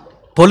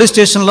పోలీస్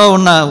స్టేషన్లో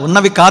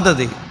ఉన్నవి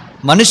కాదది.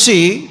 మనిషి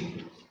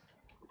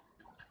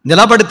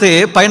నిలబడితే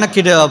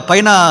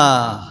పైన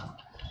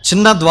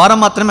చిన్న ద్వారం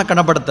మాత్రమే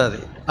కనబడుతుంది.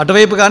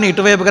 అటువైపు కానీ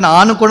ఇటువైపు కానీ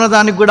ఆనుకున్న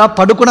దానికి కూడా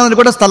పడుకున్నదానికి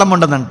కూడా స్థలం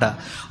ఉండదంట.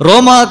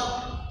 రోమా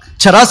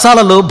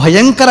చెరసాలలు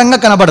భయంకరంగా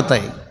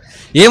కనబడతాయి.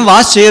 ఏం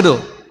వాష్ చేయరు.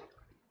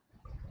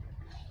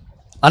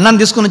 అన్నం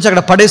తీసుకుని వచ్చి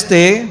అక్కడ పడేస్తే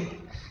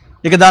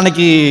ఇక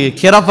దానికి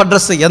కేర్ ఆఫ్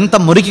అడ్రస్ ఎంత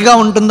మురికిగా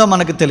ఉంటుందో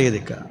మనకు తెలియదు.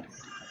 ఇక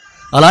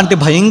అలాంటి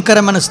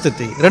భయంకరమైన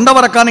స్థితి. 2వ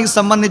రకానికి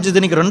సంబంధించి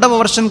దీనికి 2వ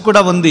వర్షన్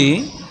కూడా ఉంది.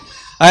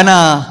 ఆయన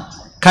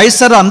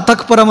కైసర్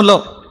అంతఃపురంలో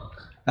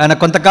ఆయన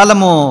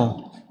కొంతకాలము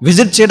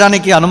విజిట్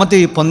చేయడానికి అనుమతి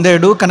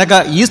పొందాడు కనుక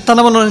ఈ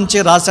స్థలంలో నుంచి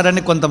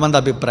రాశాడని కొంతమంది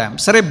అభిప్రాయం.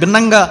 సరే,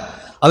 భిన్నంగా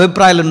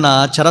అభిప్రాయాలున్న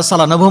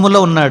చెరసాల అనుభవంలో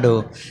ఉన్నాడు.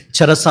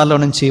 చెరసాలలో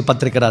నుంచి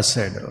పత్రిక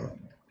రాశాడు.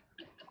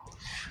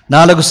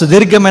 4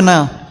 సుదీర్ఘమైన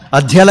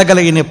అధ్యాయాలు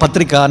కలిగిన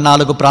పత్రిక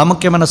 4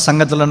 ప్రాముఖ్యమైన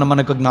సంగతులను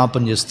మనకు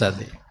జ్ఞాపం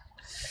చేస్తుంది.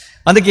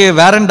 అందుకే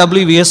వారెన్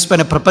WVS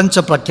పైన ప్రపంచ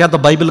ప్రఖ్యాత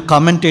బైబిల్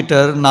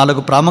కామెంటేటర్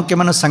 4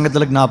 ప్రాముఖ్యమైన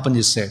సంగతులు జ్ఞాపం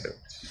చేశాడు.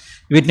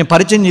 వీటిని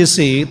పరిచయం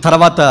చేసి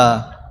తర్వాత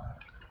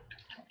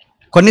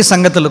కొన్ని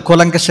సంగతులు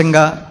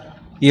కూలంకషంగా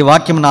ఈ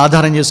వాక్యంను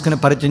ఆధారం చేసుకుని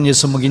పరిచయం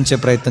చేసి ముగించే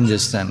ప్రయత్నం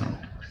చేస్తాను.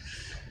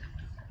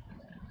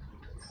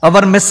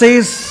 Hour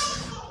message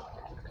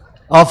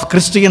of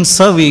Christian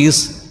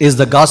service is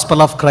the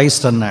gospel of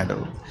Christ అన్నాడు.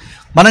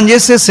 మనం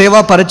చేసే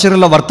సేవా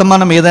పరిచర్యలో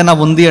వర్తమానం ఏదైనా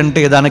ఉంది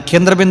అంటే దాని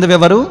కేంద్ర బిందువు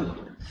ఎవరు?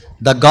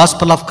 The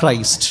gospel of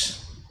Christ.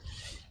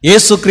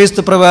 యేసుక్రీస్తు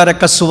ప్రభువారి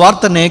యొక్క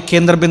సువార్తనే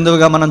కేంద్ర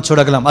బిందువుగా మనం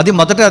చూడగలం. అది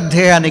మొదటి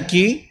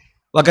అధ్యాయానికి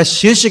ఒక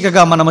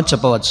శీర్షికగా మనము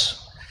చెప్పవచ్చు.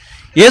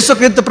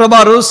 యేసుక్రీస్తు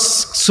ప్రభువారు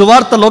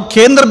సువార్తలో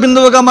కేంద్ర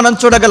బిందువుగా మనం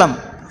చూడగలం.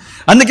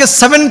 అందుకే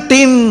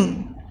 17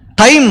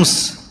 టైమ్స్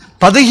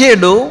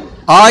 17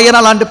 ఆయన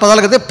లాంటి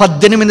పదాలు కదా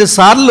 18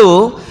 సార్లు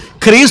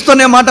క్రీస్తు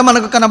అనే మాట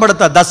మనకు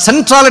కనబడుతుంది. The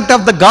centrality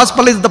of the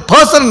gospel is the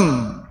person.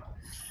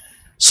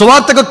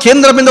 సువార్తకు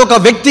కేంద్ర బిందువు ఒక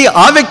వ్యక్తి,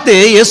 ఆ వ్యక్తి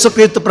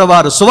యేసుక్రీస్తు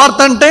ప్రభువారు.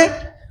 సువార్త అంటే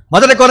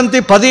 1 కొరింథీ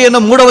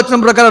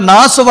 15:3 ప్రకారం నా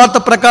సువార్త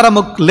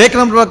ప్రకారము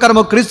లేఖనం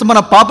ప్రకారము క్రీస్తు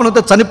మన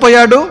పాపలతో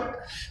చనిపోయాడు,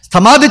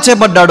 సమాధి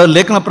చేయబడ్డాడు,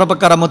 లేఖన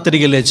ప్రకారము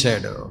తిరిగి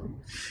లేచాడు.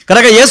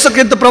 కనుక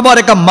యేసుక్రీస్తు ప్రభువారి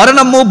యొక్క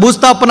మరణము,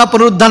 భూస్థాపన,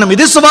 పునరుద్ధానం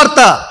ఇది సువార్త.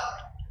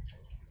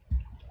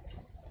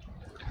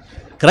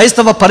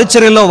 క్రైస్తవ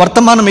పరిచర్యలో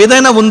వర్తమానం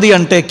ఏదైనా ఉంది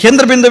అంటే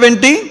కేంద్ర బిందువు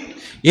ఏంటి?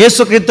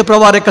 యేసుక్రీస్తు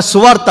ప్రభువారి యొక్క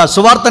సువార్త.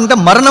 సువార్త అంటే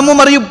మరణము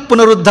మరియు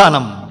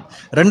పునరుద్ధానం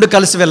 2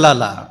 కలిసి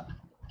వెళ్ళాలా.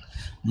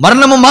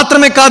 మరణము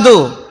మాత్రమే కాదు,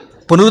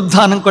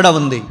 పునరుద్ధానం కూడా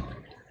ఉంది.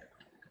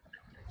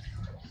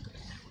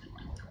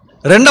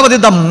 రెండవది,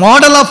 the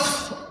model of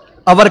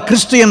our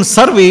Christian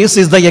service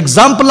is the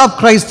example of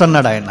Christ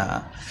అన్నాడు ఆయన.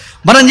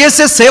 మనం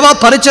చేసే సేవా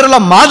పరిచర్యల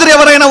మాదిరి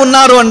ఎవరైనా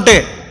ఉన్నారు అంటే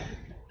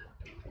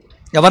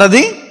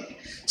ఎవరది?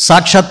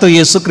 సాక్షాత్తు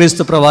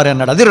యేసుక్రీస్తు ప్రభువారే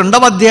అన్నాడు. అది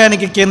 2వ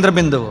అధ్యాయానికి కేంద్ర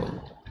బిందువు.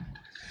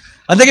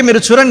 అందుకే మీరు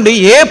చూడండి,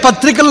 ఏ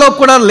పత్రికల్లో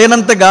కూడా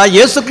లేనంతగా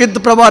యేసుక్రీస్తు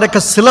ప్రభువారి యొక్క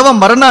శిలువ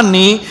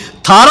మరణాన్ని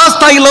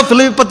తారాస్థాయిలో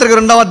ఫిలిప్పీ పత్రిక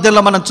 2వ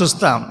అధ్యాయంలో మనం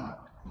చూస్తాం.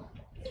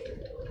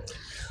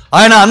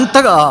 ఆయన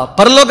అంతగా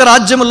పరలోక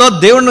రాజ్యంలో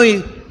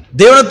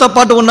దేవునితో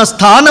పాటు ఉన్న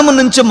స్థానము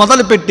నుంచి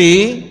మొదలుపెట్టి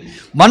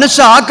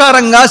మనుష్య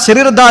ఆకారంగా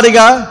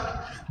శరీరధారిగా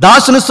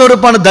దాసుని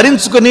స్వరూపాన్ని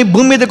ధరించుకొని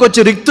భూమి మీదకి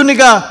వచ్చి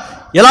రిక్తునిగా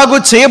ఎలాగో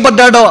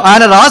చేయబడ్డాడో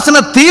ఆయన రాసిన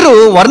తీరు,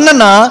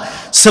 వర్ణన,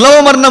 శిలువ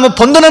మరణము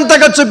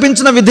పొందినంతగా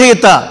చూపించిన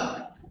విధేయత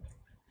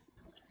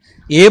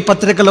ఏ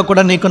పత్రికలో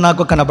కూడా నీకు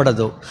నాకు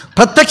కనబడదు.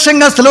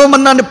 ప్రత్యక్షంగా శిలువ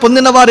మరణాన్ని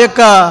పొందిన వారి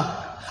యొక్క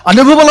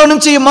అనుభవంలో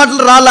నుంచి ఈ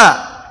మాటలు రాలా.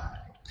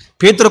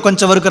 పేతురు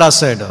కొంచెం వరకు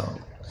రాశాడు.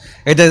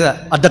 అయితే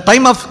at the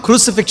time of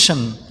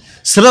crucifixion,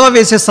 శిలువ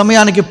వేసే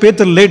సమయానికి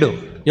పేతురు లేడు.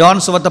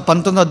 యోహాను సువార్త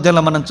 19వ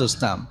అధ్యాయంలో మనం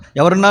చూస్తాం.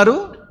 ఎవరున్నారు?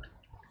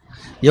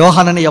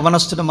 యోహానని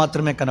యవనస్తుడు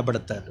మాత్రమే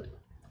కనబడతాడు.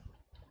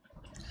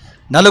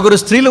 4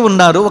 స్త్రీలు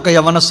ఉన్నారు, ఒక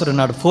యవనస్తుడు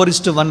ఉన్నాడు.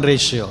 4:1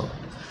 రేషియో.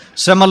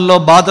 శ్రమల్లో,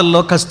 బాధల్లో,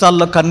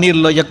 కష్టాల్లో,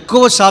 కన్నీళ్ళలో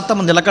ఎక్కువ శాతం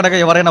నిలకడగా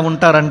ఎవరైనా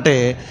ఉంటారంటే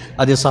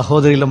అది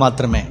సహోదరులు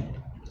మాత్రమే.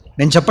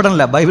 నేను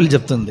చెప్పడంలే, బైబిల్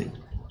చెప్తుంది.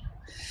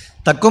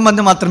 తక్కువ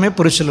మంది మాత్రమే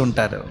పురుషులు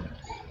ఉంటారు.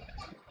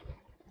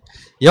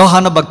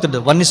 యోహాను భక్తుడు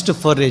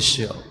 1:4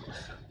 రేషియో.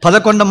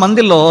 11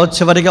 మందిలో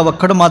చివరిగా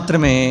ఒక్కడు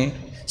మాత్రమే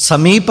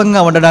సమీపంగా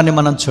ఉండడాన్ని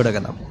మనం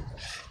చూడగలం.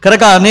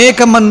 కనుక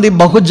అనేక మంది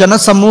బహుజన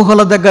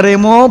సమూహాల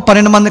దగ్గరేమో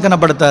 12 మంది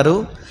కనబడతారు,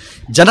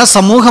 జన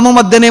సమూహము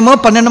మధ్యనేమో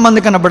 12 మంది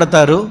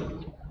కనబడతారు.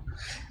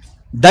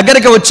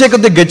 దగ్గరికి వచ్చే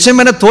కొద్ది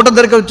గచ్చమైన తోట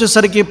దగ్గరికి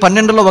వచ్చేసరికి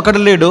 12లో ఒకడు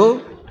లేడు,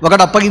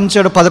 ఒకడు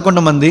అప్పగించాడు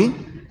 11 మంది.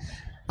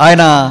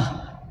 ఆయన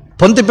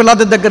పొంతి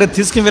పిలాతు దగ్గర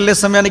తీసుకుని వెళ్ళే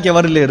సమయానికి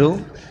ఎవరు లేరు.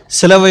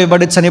 శిలువ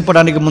వేయబడి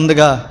చనిపోవడానికి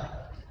ముందుగా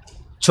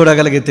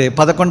చూడగలిగితే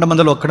 11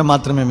 మందిలో ఒక్కడు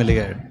మాత్రమే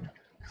వెలిగాడు.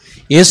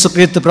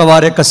 యేసుక్రీస్తు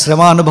ప్రభువారి యొక్క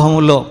శ్రమ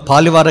అనుభవంలో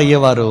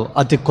పాలువారయ్యేవారు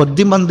అతి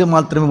కొద్ది మంది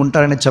మాత్రమే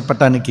ఉంటారని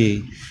చెప్పటానికి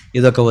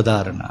ఇదొక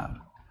ఉదాహరణ.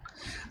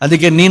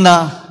 అందుకే నా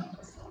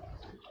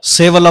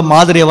సేవలో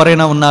మాదిరి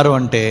ఎవరైనా ఉన్నారు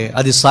అంటే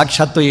అది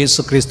సాక్షాత్తు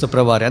యేసుక్రీస్తు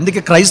ప్రభువారే.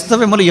 అందుకే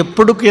క్రైస్తవ్యములు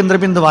ఎప్పుడు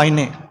కేంద్రబిందువు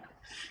ఆయనే.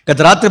 గత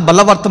రాత్రి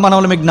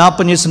బల్లవర్తమానంలో మీకు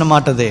జ్ఞాపం చేసిన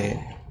మాట అదే.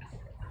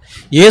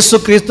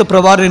 యేసుక్రీస్తు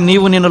ప్రభువారిని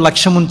నీవు నేను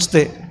లక్ష్యం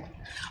ఉంచితే,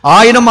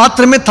 ఆయన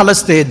మాత్రమే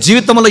తలస్తే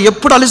జీవితంలో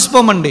ఎప్పుడు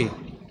అలసిపోమండి.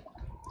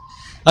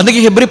 అందుకే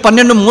హెబ్రీ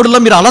 12:3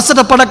 మీరు అలసట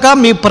పడక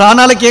మీ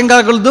ప్రాణాలకు ఏం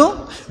కాగలదు,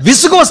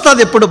 విసుగు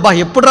వస్తుంది.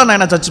 ఎప్పుడు రా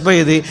నాయన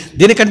చచ్చిపోయేది,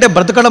 దీనికంటే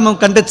బ్రతకడం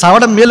కంటే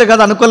చావడం మేలు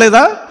కదా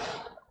అనుకోలేదా?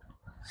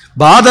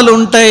 బాధలు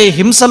ఉంటాయి,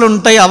 హింసలు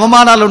ఉంటాయి,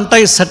 అవమానాలు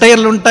ఉంటాయి,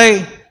 సెటైర్లు ఉంటాయి,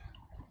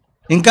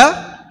 ఇంకా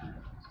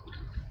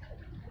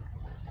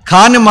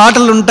కాని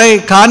మాటలు ఉంటాయి,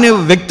 కాని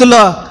వ్యక్తుల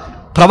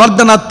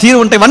ప్రవర్తన తీరు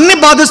ఉంటాయి, ఇవన్నీ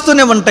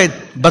బాధిస్తూనే ఉంటాయి.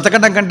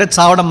 బ్రతకడం కంటే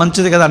చావడం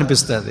మంచిది కదా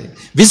అనిపిస్తుంది,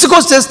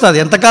 విసుగొచ్చేస్తుంది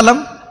ఎంతకాలం.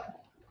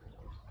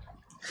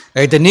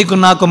 అయితే నీకు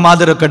నాకు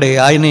మాదిరి ఒకడే,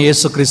 ఆయన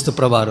యేసుక్రీస్తు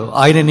ప్రభువారు.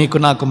 ఆయన నీకు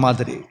నాకు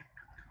మాదిరి.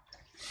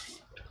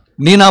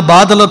 నా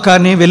బాధలో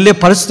కానీ వెళ్ళే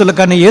పరిస్థితులు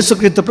కానీ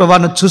యేసుక్రీస్తు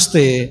ప్రభువారిని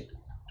చూస్తే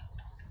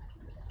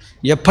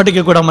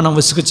ఎప్పటికీ కూడా మనం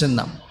విసుగు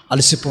చెందాం,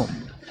 అలసిపోం.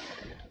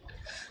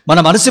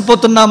 మనం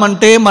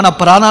అలసిపోతున్నామంటే మన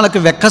ప్రాణాలకు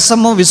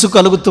వెక్కసము విసుగు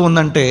కలుగుతూ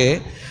ఉందంటే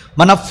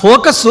మన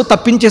ఫోకస్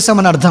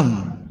తప్పించేసామని అర్థం.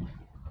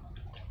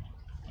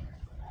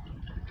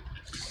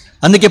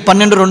 అందుకే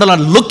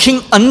 12:2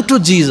 లుకింగ్ అన్టు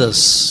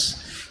జీసస్,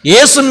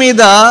 యేసు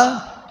మీద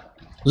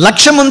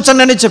లక్ష్యం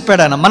ఉంచండి అని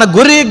చెప్పాడు ఆయన. మన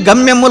గురి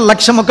గమ్యము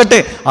లక్ష్యం ఒకటే,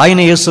 ఆయన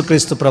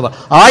యేసుక్రీస్తు ప్రభువు.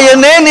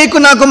 ఆయనే నీకు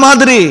నాకు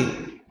మాదిరి.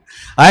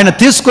 ఆయన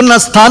తీసుకున్న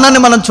స్థానాన్ని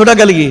మనం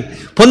చూడగలిగి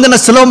పొందిన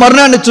శిలువ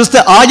మరణాన్ని చూస్తే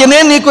ఆయనే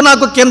నీకు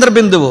నాకు కేంద్ర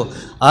బిందువు.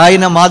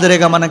 ఆయన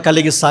మాదిరిగా మనం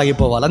కలిగి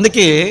సాగిపోవాలి.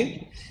 అందుకే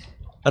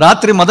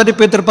రాత్రి 1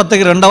 పేతురు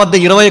పత్రిక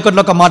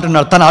 2:21 ఒక మాట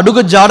అన్నాడు, తన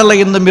అడుగు జాడల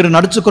యందు మీరు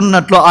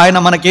నడుచుకున్నట్లు ఆయన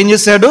మనకేం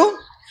చేశాడు,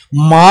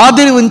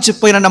 మాదిరి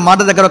ఉంచిపోయిన మాట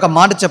దగ్గర ఒక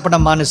మాట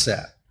చెప్పడం మానేశా.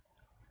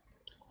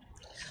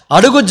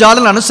 అడుగు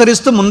జాడలను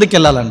అనుసరిస్తూ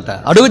ముందుకెళ్ళాలంట.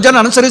 అడుగు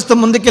జాడలను అనుసరిస్తూ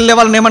ముందుకెళ్ళే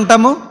వాళ్ళని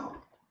ఏమంటాము,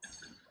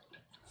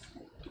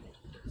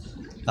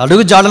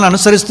 అడుగు జాడలను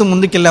అనుసరిస్తూ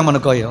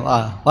ముందుకెళ్ళామనుకో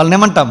వాళ్ళని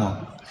ఏమంటాము,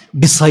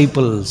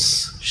 డిసైపుల్స్,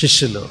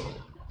 శిష్యులు.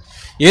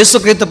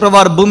 యేసుక్రీస్తు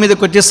ప్రభువారు భూమి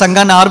మీదకి వచ్చి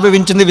సంఘాన్ని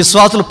ఆవిర్భవించింది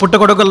విశ్వాసులు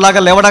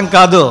పుట్టగొడుగుల్లాగా లేవడం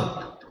కాదు.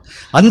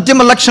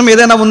 అంతిమ లక్ష్యం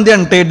ఏదైనా ఉంది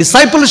అంటే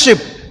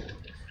డిసైపుల్షిప్,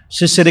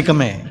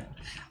 శిష్యరికమే.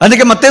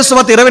 అందుకే మత్తయి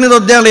సువార్త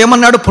 28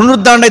 ఏమన్నాడు,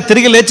 పునరుద్ధరణ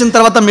తిరిగి లేచిన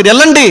తర్వాత మీరు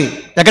వెళ్ళండి,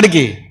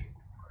 ఎక్కడికి,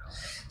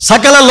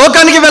 సకల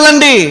లోకానికి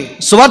వెళ్ళండి,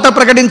 సువార్త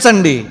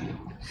ప్రకటించండి,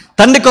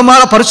 తండ్రి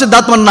కుమార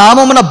పరిశుద్ధాత్మ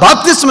నామమున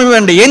బాప్తిస్మం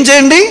ఇవ్వండి. ఏం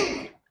చేయండి,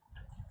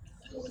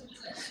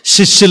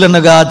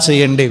 శిష్యులనుగా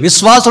చేయండి,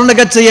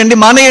 విశ్వాసులుగా చేయండి,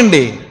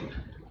 మానేయండి.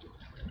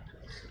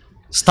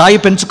 స్థాయి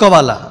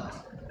పెంచుకోవాలా.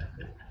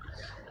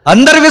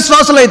 అందరు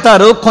విశ్వాసులు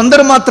అవుతారు,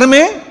 కొందరు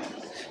మాత్రమే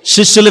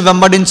శిష్యులు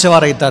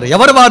వెంబడించేవారు అవుతారు.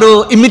 ఎవరు వారు,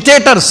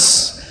 ఇమిటేటర్స్.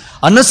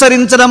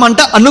 అనుసరించడం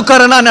అంటే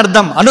అనుకరణ అని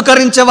అర్థం.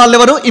 అనుకరించే వాళ్ళు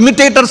ఎవరు,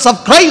 ఇమిటేటర్స్ ఆఫ్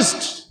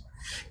క్రైస్ట్.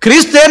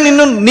 క్రీస్తే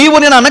నీవు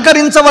నేను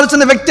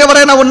అనుకరించవలసిన వ్యక్తి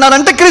ఎవరైనా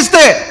ఉన్నారంటే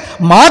క్రీస్తే.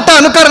 మాట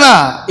అనుకరణ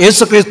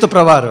యేసుక్రీస్తు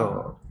ప్రభువారు,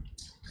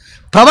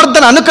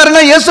 ప్రవర్తన అనుకరణ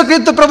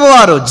యేసుక్రీస్తు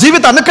ప్రభువారు,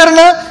 జీవిత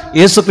అనుకరణ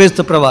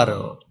యేసుక్రీస్తు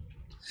ప్రభువారు.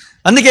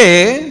 అందుకే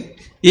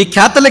ఈ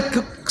క్యాథలిక్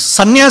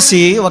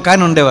సన్యాసి ఒక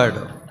ఆయన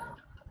ఉండేవాడు,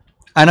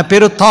 ఆయన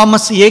పేరు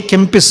థామస్ ఏ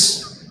కెంపిస్.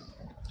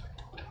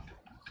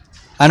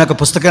 ఆయన ఒక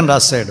పుస్తకం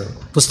రాశాడు.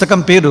 పుస్తకం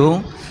పేరు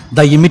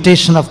ద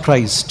ఇమిటేషన్ ఆఫ్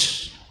క్రైస్ట్,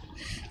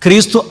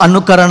 క్రీస్తు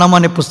అనుకరణం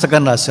అనే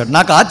పుస్తకం రాశాడు.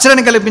 నాకు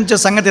ఆశ్చర్యాన్ని కల్పించే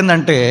సంగతి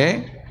ఏంటంటే,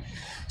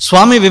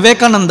 స్వామి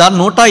వివేకానంద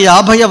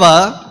 150వ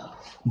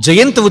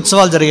జయంతి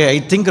ఉత్సవాలు జరిగాయి. ఐ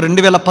థింక్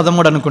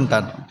 2013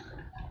 అనుకుంటాను.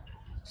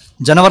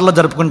 జనవరిలో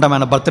జరుపుకుంటాం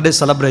ఆయన బర్త్డే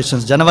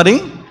సెలబ్రేషన్స్. జనవరి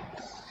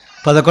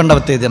 11వ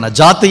తేదీన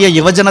జాతీయ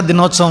యువజన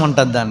దినోత్సవం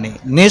అంటాం దాన్ని,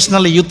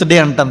 నేషనల్ యూత్ డే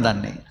అంటాం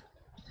దాన్ని.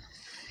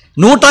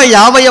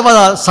 150వ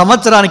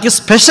సంవత్సరానికి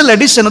special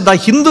edition the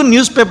Hindu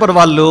news paper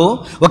వాళ్ళు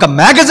ఒక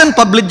మ్యాగజైన్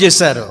పబ్లిష్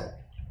చేశారు.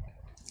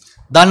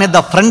 దాన్ని ద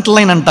ఫ్రంట్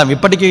లైన్ అంటాం.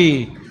 ఇప్పటికీ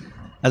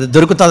అది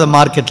దొరుకుతుంది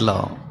మార్కెట్లో.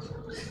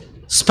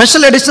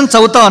 స్పెషల్ ఎడిషన్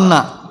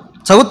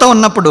చదువుతా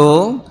ఉన్నప్పుడు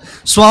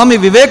స్వామి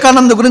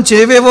వివేకానంద గురించి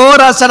ఏవేవో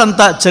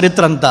రాశారంతా,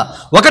 చరిత్ర అంతా.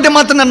 ఒకటి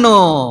మాత్రం నన్ను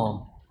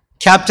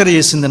క్యాప్చర్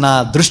చేసింది, నా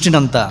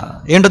దృష్టినంతా.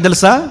 ఏంటో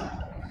తెలుసా,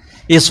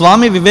 ఈ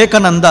స్వామి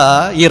వివేకానంద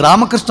ఈ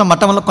రామకృష్ణ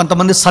మఠంలో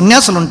కొంతమంది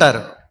సన్యాసులు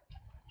ఉంటారు.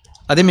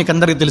 అది మీకు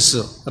అందరికీ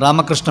తెలుసు,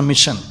 రామకృష్ణ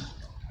మిషన్.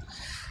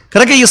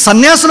 కనుక ఈ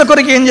సన్యాసుల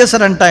కొరకు ఏం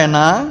చేశారంటే ఆయన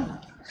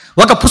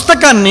ఒక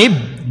పుస్తకాన్ని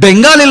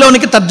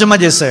బెంగాలీలోనికి తర్జుమా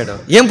చేశాడు.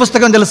 ఏం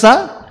పుస్తకం తెలుసా,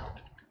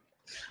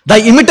 ద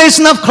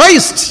ఇమిటేషన్ ఆఫ్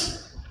క్రైస్ట్.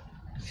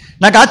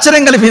 నాకు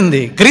ఆశ్చర్యం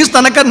కలిపింది. క్రీస్తు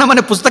అనుకరణం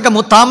అనే పుస్తకము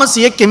థామస్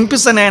ఏ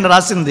కెంపిస్ అని ఆయన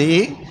రాసింది.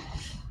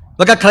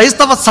 ఒక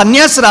క్రైస్తవ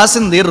సన్యాసి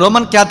రాసింది,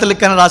 రోమన్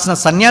క్యాథలిక్ అని రాసిన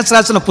సన్యాసి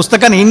రాసిన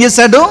పుస్తకాన్ని ఏం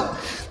చేశాడు,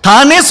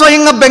 తానే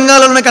స్వయంగా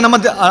బెంగాలీలోనికి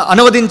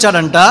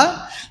అనువదించాడంట.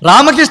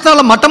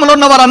 రామకృష్ణుల మఠంలో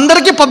ఉన్న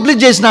వారందరికీ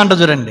పబ్లిష్ చేసిన అంట.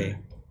 చూడండి,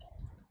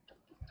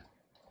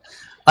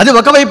 అది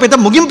ఒకవైపు అయితే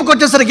ముగింపుకు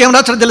వచ్చేసరికి ఏం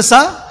రాశాడు తెలుసా,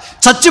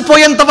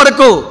 చచ్చిపోయేంత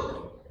వరకు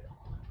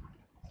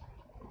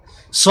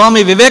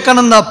స్వామి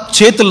వివేకానంద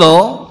చేతిలో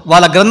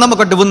వాళ్ళ గ్రంథం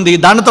ఒకటి ఉంది,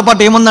 దానితో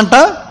పాటు ఏముందంట?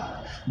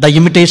 The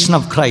imitation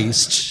of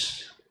Christ.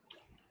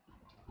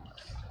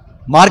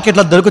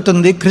 మార్కెట్లో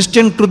దొరుకుతుంది.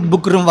 క్రిస్టియన్ ట్రూత్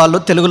బుక్ రూమ్ వాళ్ళు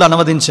తెలుగులో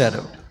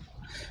అనువదించారు.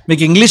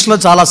 మీకు ఇంగ్లీష్లో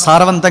చాలా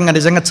సారవంతంగా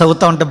నిజంగా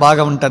చదువుతూ ఉంటే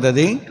బాగా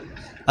ఉంటుంది.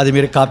 అది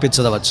మీరు కాపీ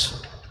చదవచ్చు.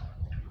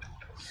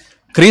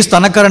 క్రీస్తు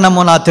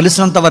అనుకరణము నాకు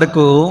తెలిసినంత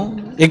వరకు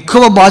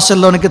ఎక్కువ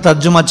భాషల్లోనికి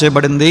తర్జుమా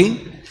చేయబడింది.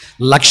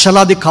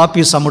 లక్షలాది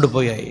కాపీస్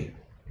అమ్ముడుపోయాయి.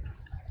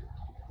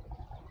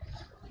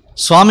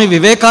 స్వామి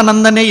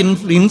వివేకానందనే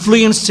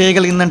ఇన్ఫ్లుయెన్స్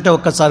చేయగలిగిందంటే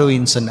ఒక్కసారి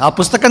ఊహించండి. ఆ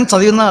పుస్తకం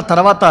చదివిన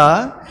తర్వాత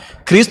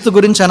క్రీస్తు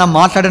గురించి ఆయన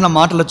మాట్లాడిన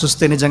మాటలు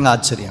చూస్తే నిజంగా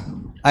ఆశ్చర్యం.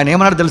 ఆయన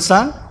ఏమన్నాడు తెలుసా?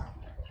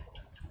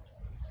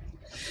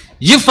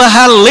 If I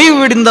have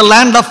lived in the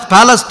land of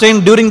Palestine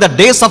during the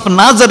days of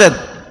Nazareth,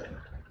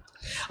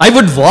 I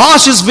would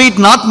wash his feet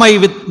not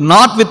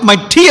with my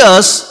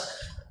tears,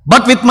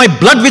 but with my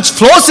blood which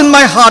flows in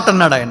my heart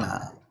అన్నాడు ఆయన.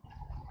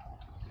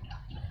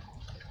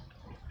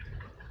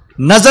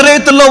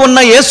 నజరేతులో ఉన్న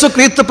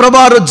యేసుక్రీస్తు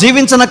ప్రభువారు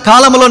జీవించిన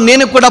కాలంలో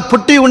నేను కూడా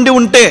పుట్టి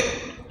ఉంటే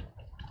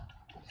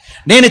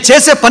నేను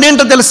చేసే పని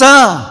ఏంటో తెలుసా?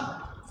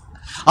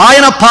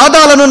 ఆయన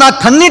పాదాలను నా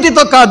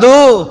కన్నీటితో కాదు,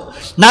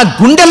 నా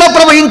గుండెలో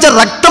ప్రవహించే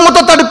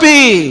రక్తముతో తడిపి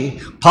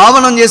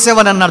పావనం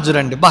చేసేవని అన్నాడు.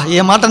 చూడండి,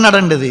 ఏ మాట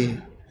అన్నాడండి అది.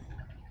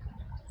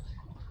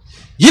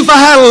 If I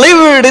have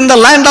lived in the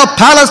land of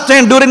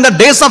Palestine during the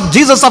days of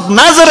Jesus of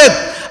Nazareth,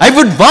 I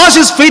would wash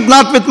his feet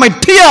not with my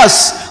tears,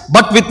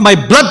 but with my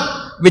blood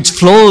which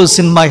flows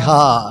in my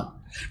heart.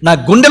 నా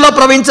గుండెలో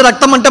ప్రవహించే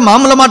రక్తం అంటే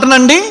మామూలు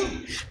మాటనండి,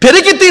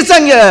 పెరిగి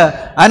తీసంగా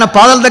ఆయన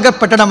పాదాల దగ్గర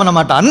పెట్టడం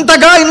అన్నమాట.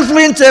 అంతగా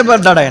ఇన్ఫ్లుయెన్స్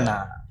చేయబడ్డాడు ఆయన.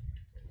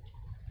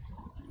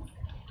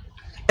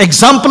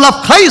 ఎగ్జాంపుల్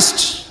ఆఫ్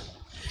క్రైస్ట్,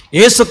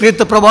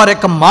 యేసుక్రీస్తు ప్రభువారి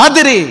యొక్క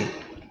మాదిరి,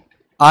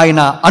 ఆయన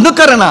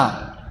అనుకరణ,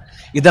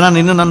 ఇదన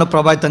నిన్ను నన్ను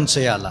ప్రభావితం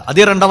చేయాలి.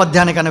 అదే 2వ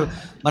అధ్యాయానికి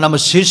మనము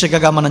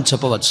శీర్షికగా మనం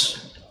చెప్పవచ్చు.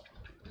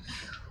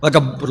 ఒక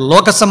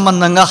లోక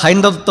సంబంధంగా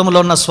హైందవత్వంలో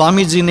ఉన్న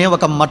స్వామీజీని,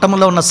 ఒక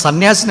మఠంలో ఉన్న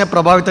సన్యాసిని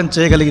ప్రభావితం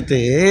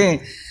చేయగలిగితే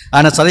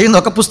ఆయన చదివింది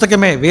ఒక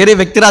పుస్తకమే, వేరే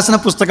వ్యక్తి రాసిన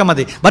పుస్తకం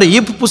అది. మరి ఈ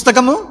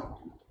పుస్తకము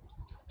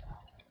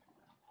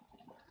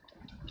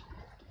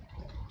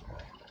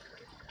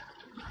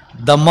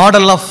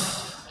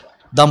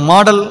the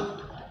model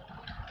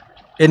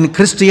in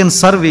Christian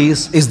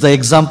service is the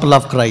example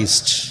of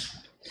Christ.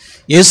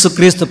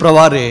 యేసుక్రీస్తు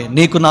ప్రభువారే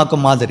నీకు నాకు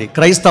మాదిరి.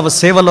 క్రైస్తవ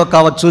సేవలో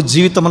కావచ్చు,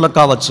 జీవితంలో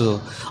కావచ్చు,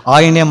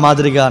 ఆయనే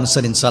మాదిరిగా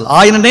అనుసరించాలి,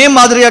 ఆయననే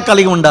మాదిరిగా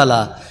కలిగి ఉండాలా.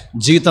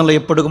 జీవితంలో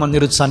ఎప్పుడు మన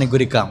నిరుత్సాహానికి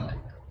గురికాం.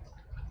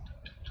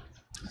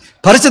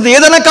 పరిస్థితి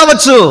ఏదైనా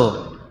కావచ్చు,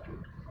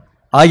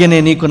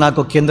 ఆయనే నీకు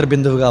నాకు కేంద్ర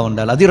బిందువుగా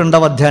ఉండాలి. అది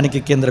 2వ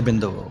అధ్యాయానికి కేంద్ర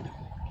బిందువు.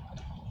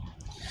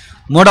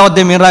 3వ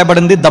అధ్యాయం ఏం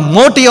రాయబడింది? The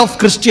motive of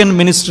Christian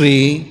ministry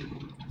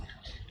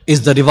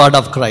is the reward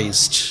of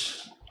Christ.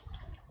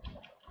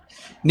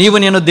 నీవు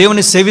నేను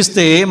దేవుని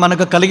సేవిస్తే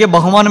మనకు కలిగే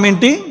బహుమానం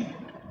ఏంటి?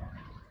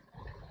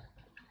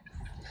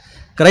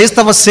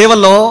 క్రైస్తవ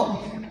సేవలో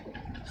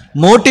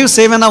మోటివ్స్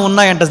ఏమైనా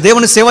ఉన్నాయంట?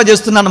 దేవుని సేవ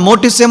చేస్తున్నాను,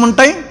 మోటివ్స్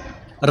ఏముంటాయి?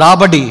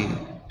 రాబడి.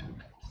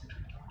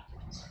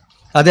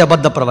 అదే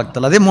అబద్ధ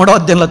ప్రవక్తలు. అదే 3వ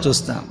అధ్యాయంలో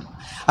చూస్తాం.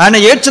 ఆయన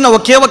ఏడ్చిన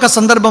ఒకే ఒక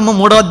సందర్భము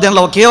 3వ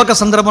అధ్యాయంలో ఒకే ఒక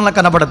సందర్భంలో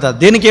కనబడతారు.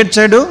 దేనికి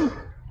ఏడ్చాడు?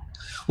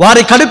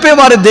 వారి కడిపే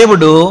వారి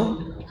దేవుడు,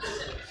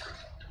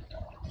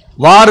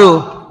 వారు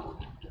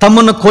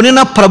తమను కొనిన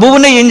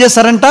ప్రభువునే ఏం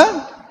చేశారంట?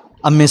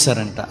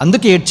 అమ్మేశారంట.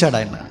 అందుకే ఏడ్చాడు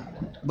ఆయన.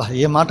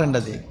 ఏ మాట అండి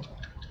అది.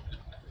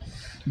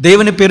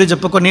 దేవుని పేరు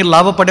చెప్పుకొని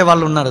లాభపడే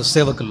వాళ్ళు ఉన్నారు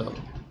సేవకులు,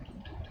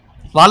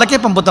 వాళ్ళకే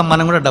పంపుతాం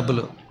మనం కూడా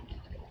డబ్బులు.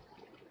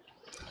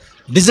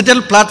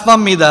 డిజిటల్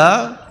ప్లాట్ఫామ్ మీద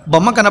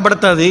బొమ్మ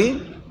కనబడుతుంది,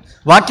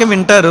 వాక్యం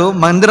వింటారు,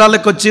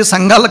 మందిరాలకు వచ్చి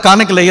సంఘాల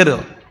కానుకలు వేయరు.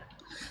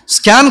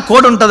 స్కాన్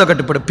కోడ్ ఉంటుంది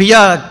ఒకటి, ఇప్పుడు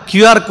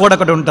క్యూఆర్ కోడ్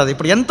ఒకటి ఉంటుంది.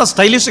 ఇప్పుడు ఎంత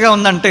స్టైలిష్గా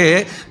ఉందంటే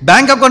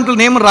బ్యాంక్ అకౌంట్లో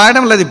నేమ్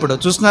రాయడం లేదు. ఇప్పుడు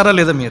చూస్తున్నారా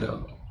లేదా మీరు?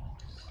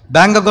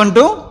 బ్యాంక్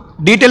అకౌంటు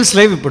డీటెయిల్స్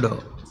లేవు ఇప్పుడు.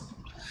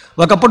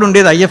 ఒకప్పుడు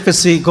ఉండేది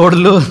ఐఎఫ్ఎస్సి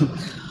కోడ్లు,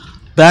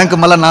 బ్యాంకు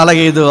మళ్ళీ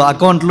 4-5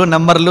 అకౌంట్లు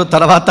నెంబర్లు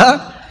తర్వాత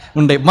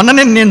ఉండే. మొన్న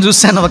నేను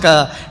చూశాను, ఒక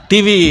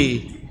టీవీ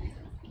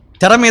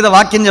తెర మీద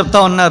వాక్యం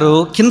చెప్తా ఉన్నారు,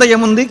 కింద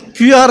ఏముంది?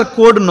 క్యూఆర్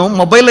కోడ్ను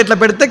మొబైల్ ఇట్లా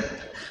పెడితే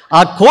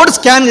ఆ కోడ్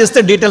స్కాన్ చేస్తే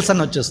డీటెయిల్స్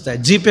అన్నీ వచ్చేస్తాయి.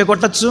 జీపే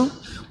కొట్టచ్చు,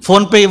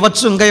 ఫోన్పే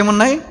ఇవ్వచ్చు, ఇంకా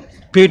ఏమున్నాయి,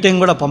 పేటిఎం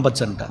కూడా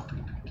పంపచ్చు అంట.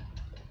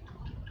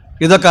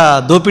 ఇదొక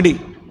దోపిడీ.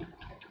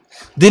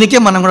 దీనికే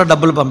మనం కూడా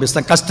డబ్బులు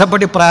పంపిస్తాం.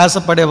 కష్టపడి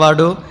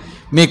ప్రయాసపడేవాడు,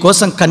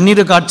 మీకోసం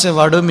కన్నీరు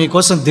కార్చేవాడు,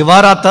 మీకోసం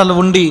దివారాతాలు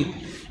ఉండి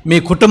మీ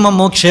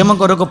కుటుంబము క్షేమం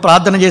కొరకు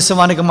ప్రార్థన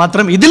చేసేవానికి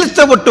మాత్రం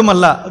ఇదిలిస్తే ఒట్టు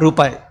మళ్ళా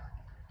రూపాయి.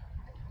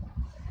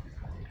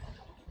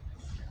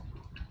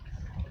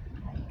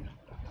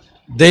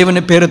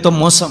 దేవుని పేరుతో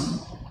మోసం.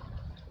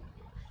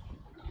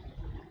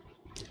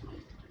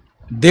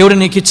 దేవుడు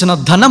నీకు ఇచ్చిన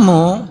ధనము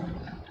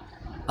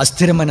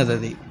అస్థిరమైనది,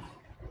 అది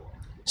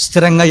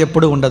స్థిరంగా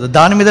ఎప్పుడు ఉండదు.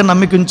 దాని మీద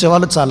నమ్మిక ఉంచే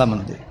వాళ్ళు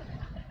చాలామంది.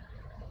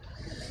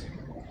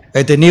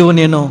 అయితే నీవు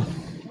నేను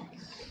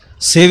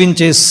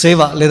సేవించే సేవ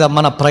లేదా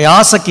మన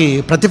ప్రయాసకి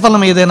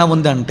ప్రతిఫలం ఏదైనా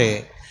ఉందంటే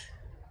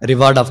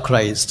రివార్డ్ ఆఫ్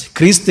క్రైస్ట్.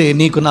 క్రీస్తే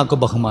నీకు నాకు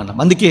బహుమానం.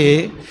 అందుకే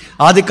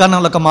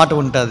ఆదికాండంలో ఒక మాట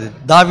ఉంటుంది,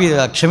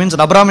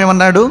 అబ్రాహాం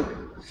ఏమన్నాడు?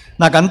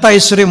 నాకు అంతా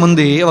ఐశ్వర్యం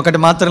ఉంది, ఒకటి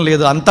మాత్రం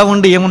లేదు, అంతా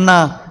ఉండి ఏమున్నా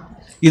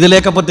ఇది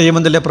లేకపోతే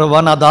ఏముందిలే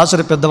ప్రభా, నా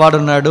దాసుడు పెద్దవాడు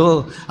ఉన్నాడు,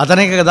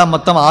 అతనే కదా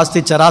మొత్తం ఆస్తి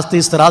చరాస్తి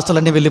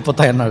స్థిరాస్తులన్నీ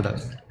వెళ్ళిపోతాయి అన్నాడు.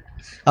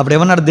 అప్పుడు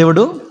ఏమన్నాడు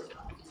దేవుడు?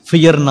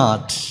 ఫియర్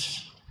నాట్,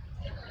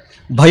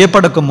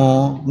 భయపడకము,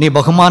 నీ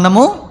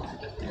బహుమానము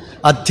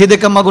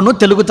అత్యధికమగును.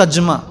 తెలుగు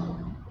తర్జుమా.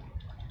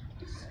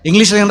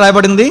 ఇంగ్లీష్లో ఏం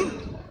రాయబడింది?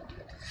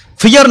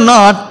 Fear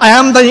not,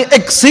 I am the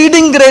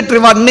exceeding great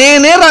reward.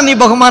 నేనే రా నీ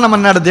బహుమానం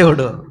అన్నాడు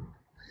దేవుడు.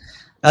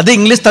 అది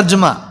ఇంగ్లీష్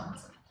తర్జుమా.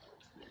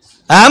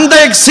 I am the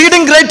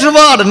exceeding great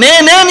reward,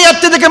 నేనే నీ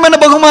అత్యధికమైన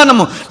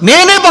బహుమానము,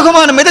 నేనే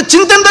బహుమానం, ఇది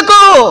చింతెందుకు.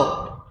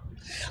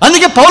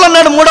 అందుకే పౌలు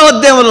అన్నాడు 3వ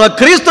అధ్యాయంలో,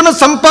 క్రీస్తును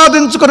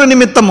సంపాదించుకునే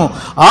నిమిత్తము,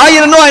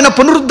 ఆయనను ఆయన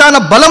పునరుద్ధాన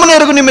బలమును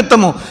ఎరుగు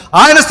నిమిత్తము,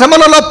 ఆయన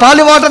శ్రమలలో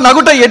పాలివాట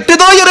నగుట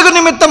ఎట్టిదో ఎరుగు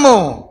నిమిత్తము.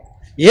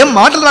 ఏం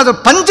మాటలు రాదు,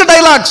 పంచ్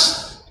డైలాగ్స్.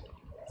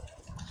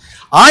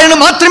 ఆయన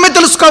మాత్రమే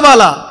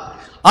తెలుసుకోవాలా,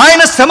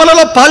 ఆయన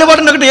శ్రమలలో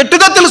పాలువాడు నగుట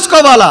ఎట్టిదో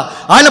తెలుసుకోవాలా,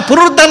 ఆయన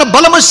పునరుద్ధాన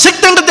బలము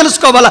శక్తి అంటే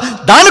తెలుసుకోవాలా.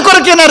 దాని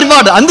కొరకే నా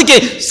రివార్డ్. అందుకే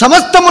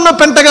సమస్తమును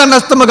పెంటగా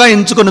నష్టముగా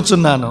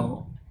ఎంచుకొనుచున్నాను.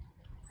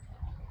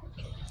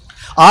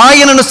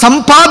 ఆయనను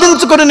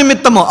సంపాదించుకునే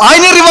నిమిత్తము,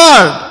 ఆయనే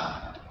రివార్డ్,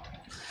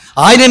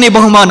 ఆయనే నీ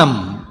బహుమానం,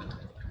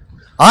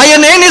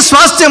 ఆయనే నీ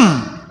స్వాస్థ్యం,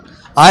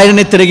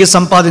 ఆయనని తిరిగి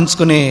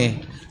సంపాదించుకునే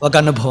ఒక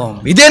అనుభవం.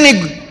 ఇదే నీ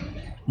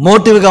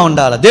మోటివ్గా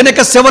ఉండాలి. దేని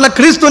యొక్క సేవల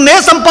క్రీస్తునే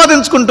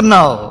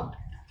సంపాదించుకుంటున్నావు,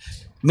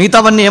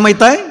 మిగతావన్నీ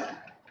ఏమవుతాయి?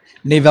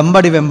 నీ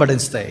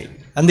వెంబడిస్తాయి.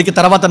 అందుకే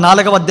తర్వాత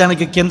 4వ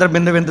అధ్యాయానికి కేంద్ర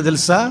బిందువు ఎంత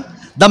తెలుసా?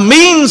 The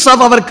means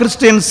of our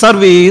Christian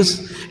service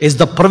is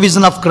the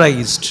provision of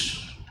Christ.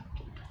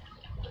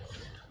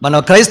 మన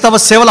క్రైస్తవ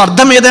సేవల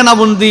అర్థం ఏదైనా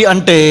ఉంది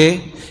అంటే,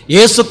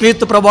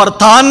 యేసుక్రీస్తు ప్రభువారు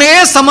తానే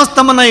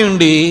సమస్తమునై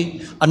ఉండి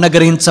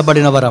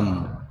అనుగ్రహించబడిన వరం.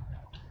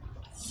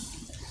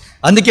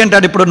 అందుకే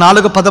అంటాడు ఇప్పుడు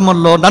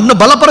 4:13, నన్ను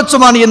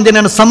బలపరచుమని ఎందు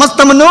నేను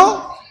సమస్తమును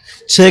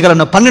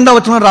చేయగలను. 12వ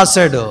వచనం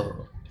రాశాడు.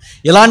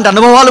 ఇలాంటి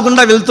అనుభవాలు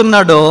గుండా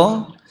వెళ్తున్నాడో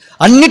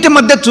అన్నిటి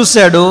మధ్య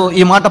చూశాడు.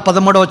 ఈ మాట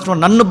 13వ వచనం,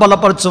 నన్ను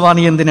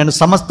బలపరచుమని ఎందు నేను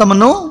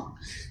సమస్తమును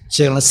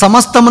చేయగలను.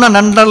 సమస్తమును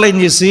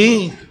అండర్లైన్ చేసి,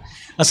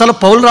 అసలు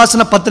పౌలు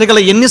రాసిన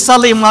పత్రికలో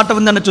ఎన్నిసార్లు ఈ మాట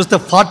ఉందని చూస్తే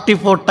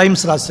 44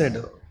 టైమ్స్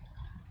రాశాడు.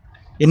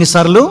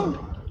 ఎన్నిసార్లు?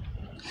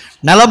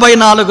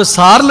 44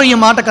 సార్లు ఈ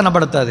మాట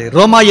కనబడుతుంది.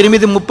 రోమా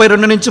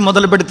 8:32 నుంచి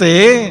మొదలు పెడితే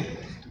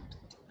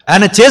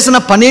ఆయన చేసిన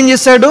పని ఏం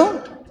చేశాడు?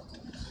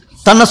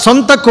 తన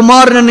సొంత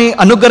కుమారుని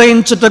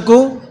అనుగ్రహించుటకు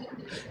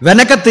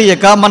వెనక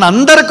తీయక మన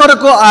అందరి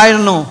కొరకు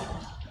ఆయనను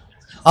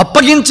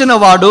అప్పగించిన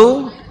వాడు,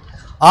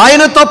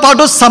 ఆయనతో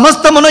పాటు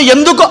సమస్తమును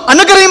ఎందుకు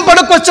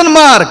అనుగ్రహింపడు? Question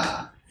mark.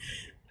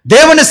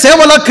 దేవుని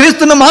సేవలో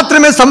క్రీస్తును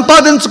మాత్రమే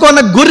సంపాదించుకున్న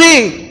గురి,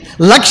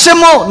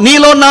 లక్ష్యము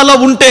నీలో నాలో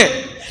ఉంటే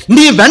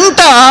నీ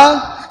వెంట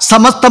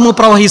సమస్తము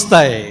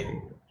ప్రవహిస్తాయి.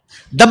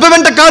 డబ్బు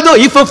వెంట కాదు.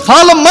 If you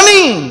follow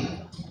money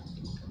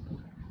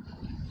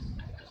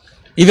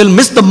you will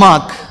miss the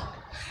mark.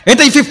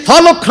 అయితే if you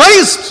follow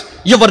Christ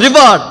your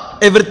reward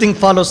everything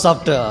follows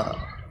after.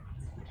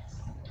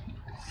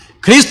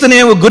 క్రీస్తుని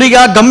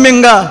గురిగా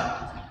గమ్యంగా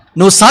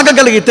నువ్వు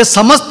సాగగలిగితే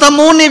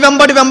సమస్తము నీ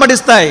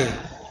వెంబడిస్తాయి.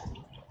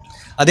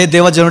 అదే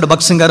దేవజనుడు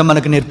భక్సింగ్ గారు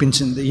మనకు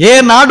నేర్పించింది. ఏ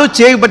నాడు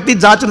చేయబట్టి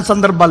జాచిన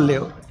సందర్భాలు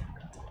లేవు,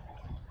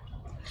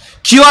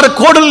 QR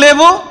కోడ్లు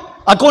లేవు,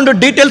 అకౌంట్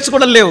డీటెయిల్స్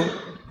కూడా లేవు,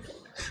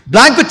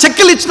 బ్లాంక్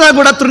చెక్కులు ఇచ్చినా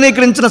కూడా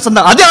తృణీకరించిన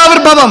సందర్భం. అదే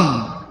ఆవిర్భావం.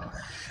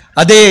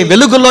 అదే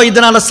వెలుగులో ఈ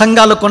దినాల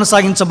సంఘాలు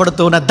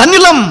కొనసాగించబడుతూ ఉన్న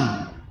ధన్యులం.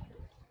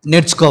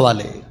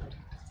 నేర్చుకోవాలి.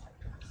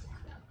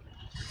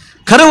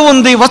 కరువు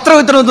ఉంది, వస్త్ర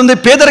వితరణ ఉంది,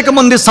 పేదరికం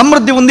ఉంది,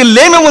 సమృద్ధి ఉంది,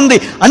 లేమి ఉంది.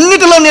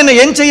 అన్నిటిలో నేను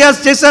ఏం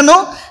చేశాను?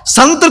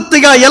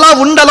 సంతృప్తిగా ఎలా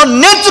ఉండాలో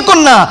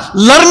నేర్చుకున్నా.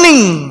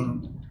 లర్నింగ్.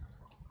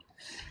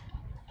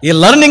 ఈ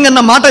లర్నింగ్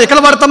అన్న మాట ఎక్కడ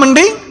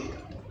వాడతామండి?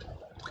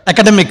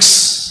 అకాడమిక్స్,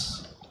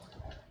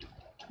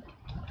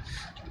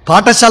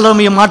 పాఠశాలలో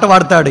ఈ మాట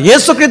వాడతాడు.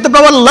 యేసుక్రీస్తు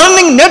ప్రభువు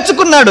లర్నింగ్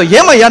నేర్చుకున్నాడు.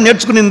 ఏమయ్యా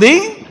నేర్చుకునింది?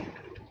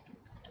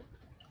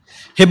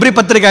 హెబ్రీ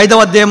పత్రిక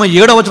 5వ అధ్యాయం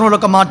 7వ వచనంలో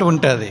ఒక మాట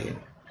ఉంటుంది.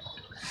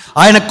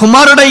 ఆయన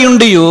కుమారుడై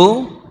ఉండి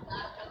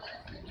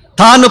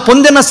తాను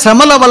పొందిన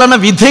శ్రమల వలన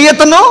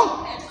విధేయతను,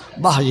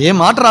 ఏ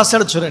మాట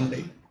రాశాడు చూడండి.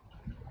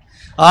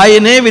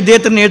 ఆయనే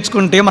విధేయత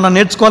నేర్చుకుంటే మనం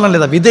నేర్చుకోవాలని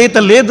లేదా? విధేయత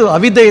లేదు,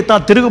 అవిధేయత,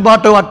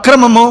 తిరుగుబాటు,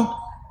 అక్రమము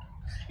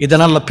ఇది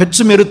నల్ల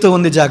పెచ్చు మెరుతూ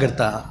ఉంది.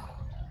 జాగ్రత్త.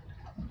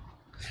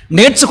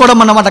 నేర్చుకోవడం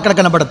అన్నమాట అక్కడ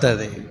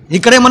కనబడుతుంది.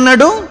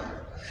 ఇక్కడేమన్నాడు?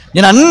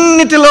 నేను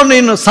అన్నిటిలో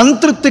నేను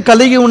సంతృప్తి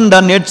కలిగి ఉండా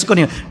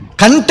నేర్చుకొని.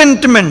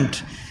 కంటెంట్మెంట్,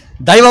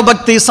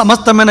 దైవభక్తి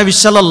సమస్తమైన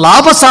విషయాల్లో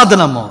లాభ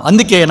సాధనము.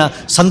 అందుకే ఆయన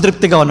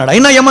సంతృప్తిగా ఉన్నాడు.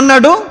 అయినా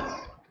ఏమన్నాడు?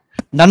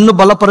 నన్ను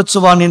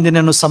బలపరచువానింది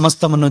నేను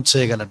సమస్తమును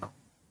చేయగలను.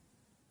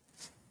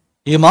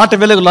 ఈ మాట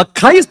వెలుగులో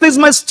Christ is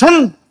my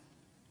strength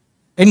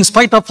in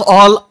spite of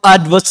all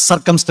adverse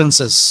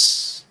circumstances.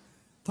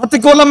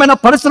 ప్రతికూలమైన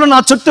పరిస్థితులు నా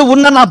చుట్టూ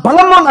ఉన్న నా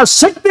బలము, నా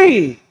శక్తి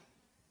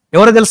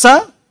ఎవరు తెలుసా?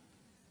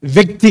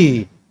 వ్యక్తి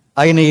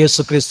అయిన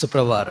యేసుక్రీస్తు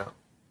ప్రభువారు.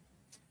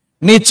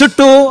 నీ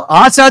చుట్టూ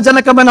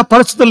ఆశాజనకమైన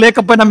పరిస్థితులు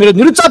లేకపోయినా మీరు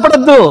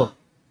నిరుత్సాహపడద్దు.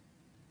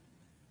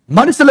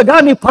 మనుషులు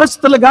కానీ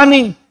పరిస్థితులు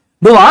కానీ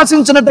నువ్వు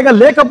ఆశించినట్టుగా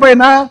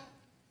లేకపోయినా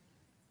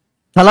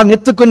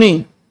తలనెత్తుకుని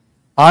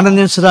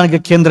ఆనందించడానికి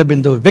కేంద్ర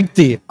బిందువు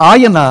వ్యక్తి.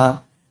 ఆయన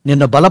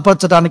నిన్ను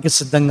బలపరచడానికి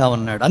సిద్ధంగా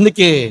ఉన్నాడు.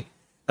 అందుకే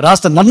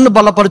రాస్తా, నన్ను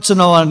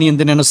బలపరుచున్న వాని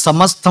యందు నేను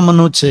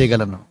సమస్తమును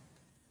చేయగలను.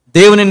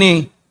 దేవునిని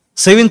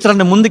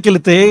సేవించడానికి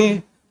ముందుకెళితే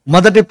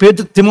మొదటి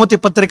తిమోతి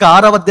పత్రిక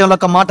 6వ అధ్యాయంలో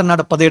ఒక మాట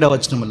అన్నాడు 17వ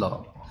వచనంలో,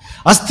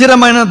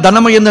 అస్థిరమైన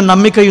ధనము యందు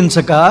నమ్మిక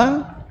ఉంచక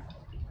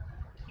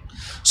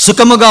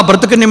సుఖముగా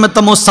బ్రతుకు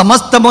నిమిత్తము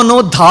సమస్తమును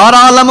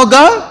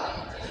ధారాళముగా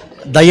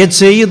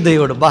దయచేయి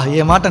దేవుడు.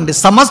 ఏ మాట అండి,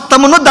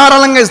 సమస్తమును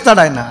ధారాళంగా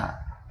ఇస్తాడు ఆయన.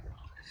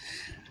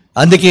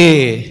 అందుకే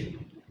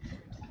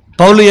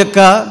పౌలు యొక్క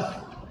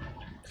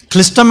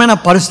క్లిష్టమైన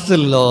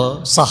పరిస్థితుల్లో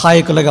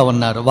సహాయకులుగా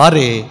ఉన్నారు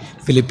వారే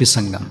ఫిలిప్పీ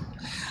సంఘం.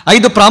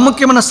 5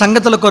 ప్రాముఖ్యమైన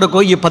సంగతుల కొరకు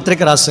ఈ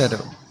పత్రిక రాశారు.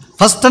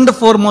 ఫస్ట్ అండ్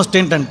ఫార్మోస్ట్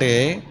ఏంటంటే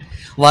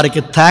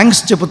వారికి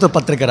థ్యాంక్స్ చెబుతూ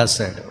పత్రిక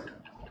రాశాడు.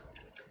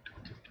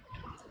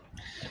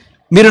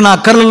 మీరు నా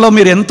అక్కర్లలో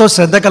మీరు ఎంతో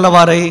శ్రద్ధ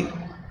కలవారై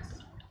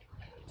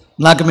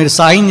నాకు మీరు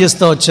సాయం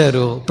చేస్తూ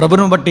వచ్చారు.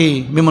 ప్రభువును బట్టి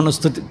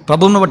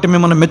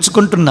మిమ్మల్ని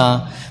మెచ్చుకుంటున్నా,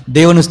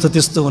 దేవుని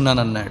స్తుతిస్తూ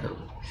ఉన్నానన్నాడు.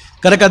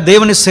 కనుక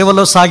దేవుని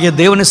సేవలో సాగే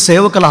దేవుని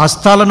సేవకుల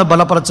హస్తాలను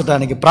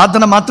బలపరచడానికి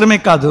ప్రార్థన మాత్రమే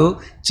కాదు,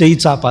 చెయ్యి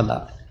చాపాల.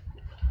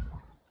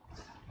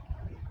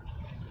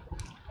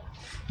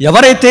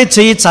 ఎవరైతే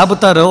చెయ్యి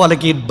చాపుతారో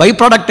వాళ్ళకి బై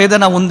ప్రోడక్ట్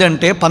ఏదైనా ఉంది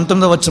అంటే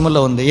 19వ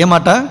వచనంలో ఉంది.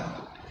 ఏమాట?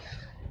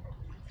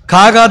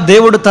 కాగా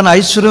దేవుడు తన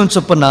ఐశ్వర్యం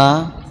చొప్పున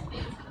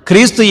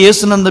క్రీస్తు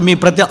యేసునందు మీ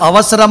ప్రతి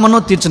అవసరమును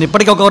తీర్చును.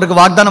 ఇప్పటికీ ఒకరికి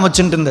వాగ్దానం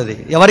వచ్చి ఉంటుంది. అది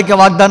ఎవరికి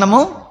వాగ్దానము?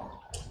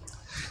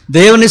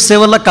 దేవుని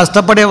సేవల్లో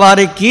కష్టపడే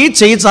వారికి,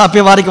 చెయ్యి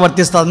చాపే వారికి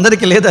వర్తిస్తుంది,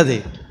 అందరికీ లేదు అది.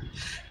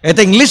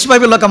 అయితే ఇంగ్లీష్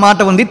బైబిల్లో ఒక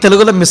మాట ఉంది,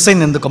 తెలుగులో మిస్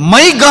అయింది ఎందుకు.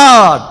 My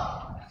God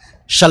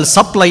shall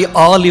supply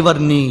all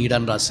your need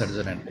అని రాశాడు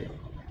చూడండి.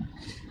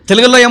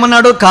 తెలుగులో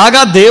ఏమన్నాడు?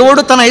 కాగా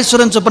దేవుడు తన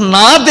ఐశ్వర్యం చొప్పున,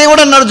 నా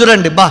దేవుడు అన్నాడు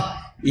చూడండి.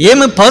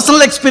 ఏమి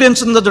పర్సనల్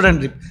ఎక్స్పీరియన్స్ ఉందో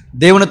చూడండి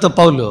దేవునితో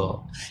పౌలు.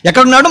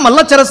 ఎక్కడున్నాడు?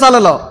 మళ్ళా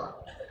చెరసాలలో.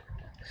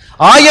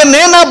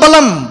 ఆయనే నా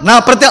బలం, నా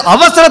ప్రతి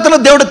అవసరతను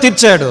దేవుడు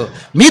తీర్చాడు,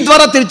 మీ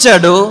ద్వారా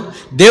తీర్చాడు.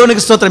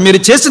 దేవునికి స్తోత్రం. మీరు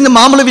చేసింది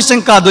మామూలు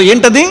విషయం కాదు.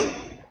 ఏంటది?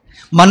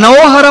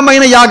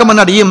 మనోహరమైన యాగం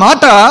అన్నాడు. ఈ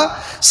మాట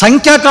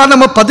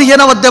సంఖ్యాకాండము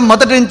 15వ అధ్యాయం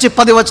 1 నుంచి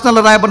 10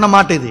 వచనాలు రాయబడిన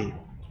మాట ఇది.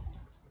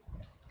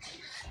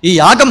 ఈ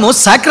యాగము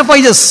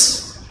సాక్రిఫైజెస్.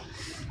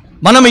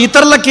 మనం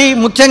ఇతరులకి,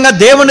 ముఖ్యంగా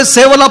దేవుని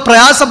సేవలో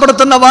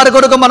ప్రయాసపడుతున్న వారి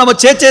కొరకు మనము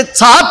చేసే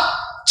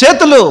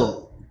చేతులు,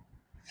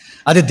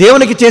 అది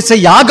దేవునికి చేసే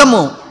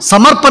యాగము,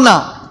 సమర్పణ,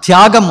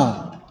 త్యాగము,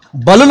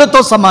 బలులతో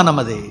సమానం.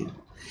 అది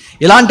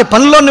ఇలాంటి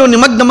పనిలో నువ్వు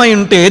నిమగ్నమై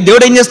ఉంటే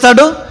దేవుడు ఏం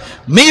చేస్తాడు?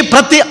 మీ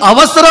ప్రతి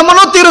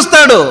అవసరమును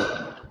తీరుస్తాడు.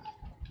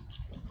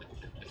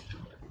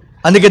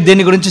 అందుకే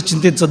దేని గురించి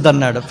చింతించొద్దు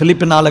అన్నాడు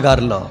ఫిలిప్పీ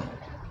 4:6లో.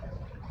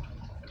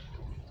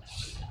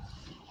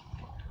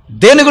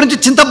 దేని గురించి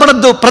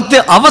చింతపడద్దు, ప్రతి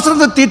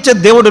అవసరత తీర్చే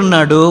దేవుడు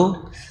ఉన్నాడు.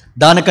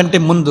 దానికంటే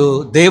ముందు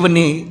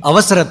దేవుని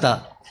అవసరత,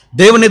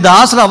 దేవుని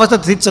దాసుల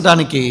అవసరత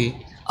తీర్చడానికి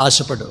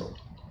ఆశపడు.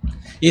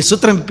 ఈ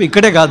సూత్రం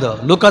ఇక్కడే కాదు,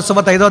 లూకాసు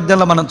సువార్త 5వ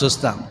అధ్యాయంలో మనం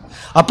చూస్తాం.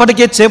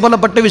 అప్పటికే చేపల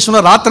పట్టే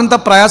విషయంలో రాత్రంతా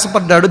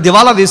ప్రయాసపడ్డాడు,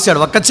 దివాలా తీశాడు,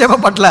 ఒక్క చేప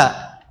పట్ల.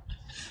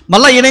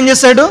 మళ్ళీ ఈయనేం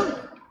చేశాడు?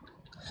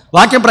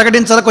 వాక్యం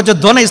ప్రకటించాలి, కొంచెం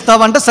దోణ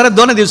ఇస్తావా అంటే సరే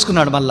దోణ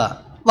తీసుకున్నాడు. మళ్ళా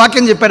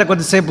వాక్యం చెప్పాడు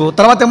కొద్దిసేపు,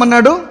 తర్వాత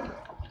ఏమన్నాడు?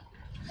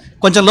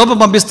 కొంచెం లోపం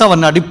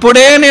పంపిస్తావన్నాడు.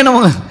 ఇప్పుడే నేను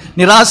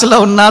నిరాశలో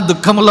ఉన్నా,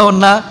 దుఃఖంలో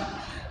ఉన్నా,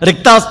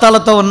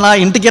 రిక్తాస్తాలతో ఉన్నా,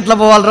 ఇంటికి ఎట్లా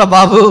పోవాలరా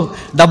బాబు,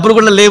 డబ్బులు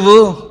కూడా లేవు,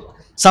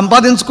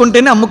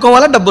 సంపాదించుకుంటేనే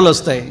అమ్ముకోవాలా, డబ్బులు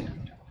వస్తాయి.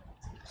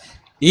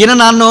 ఈయన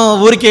నాన్ను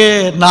ఊరికే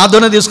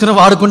నాదోనే తీసుకుని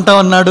వాడుకుంటా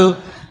ఉన్నాడు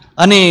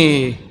అని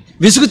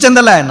విసుగు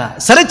చెందలే ఆయన.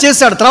 సరే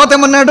చేశాడు. తర్వాత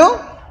ఏమన్నాడు?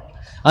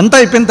 అంతా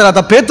అయిపోయిన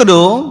తర్వాత పేతుడు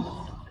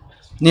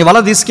నీ వల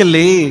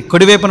తీసుకెళ్ళి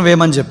కుడివైపున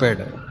వేయమని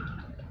చెప్పాడు.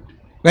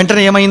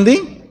 వెంటనే ఏమైంది?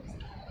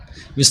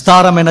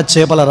 విస్తారమైన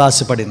చేపల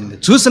రాశి పడింది.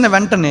 చూసిన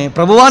వెంటనే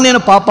ప్రభువా నేను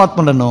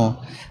పాపాత్ములను,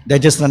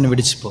 దయచేసి నన్ను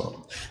విడిచిపో.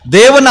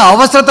 దేవుని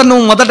అవసరతను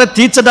మొదట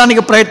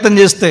తీర్చడానికి ప్రయత్నం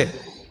చేస్తే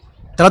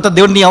తర్వాత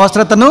దేవుడు నీ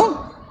అవసరతను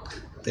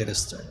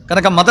తీరుస్తాడు.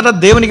 కనుక మొదట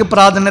దేవునికి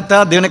ప్రాధాన్యత,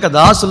 దేవుని యొక్క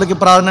దాసులకి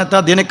ప్రాధాన్యత,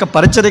 దేవుని యొక్క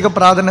పరిచర్యకు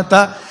ప్రాధాన్యత,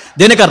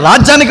 దేవుని యొక్క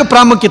రాజ్యానికి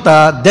ప్రాముఖ్యత,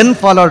 then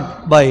followed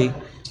by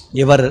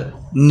your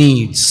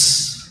needs,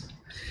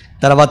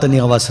 తర్వాత నీ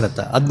అవసరత.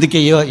 అందుకే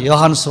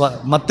యోహాను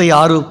మత్తయి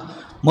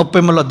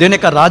 6:30లో దేవుని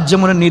యొక్క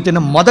రాజ్యమును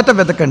నీతిని మొదట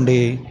వెతకండి,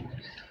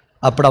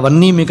 అప్పుడు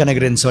అవన్నీ మీకు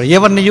అనుగ్రహించాడు.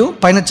 ఏవన్నీ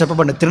పైన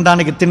చెప్పబడి,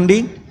 తినడానికి తిండి,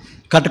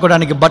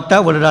 కట్టుకోవడానికి బట్ట,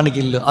 ఉండడానికి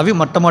ఇల్లు, అవి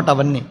మొట్టమొదట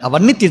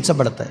అవన్నీ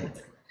తీర్చబడతాయి.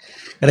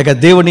 కనుక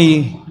దేవుని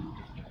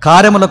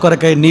కార్యముల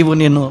కొరకై నీవు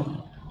నేను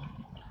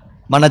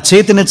మన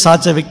చేతిని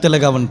చాచే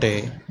వ్యక్తులుగా ఉంటే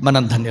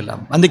మనం ధన్యులం.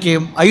 అందుకే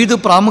 5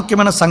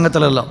 ప్రాముఖ్యమైన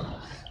సంగతులలో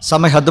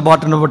సమయ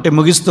హద్దుబాటును బట్టి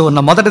ముగిస్తూ ఉన్న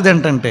మొదటిది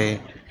ఏంటంటే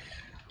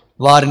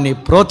వారిని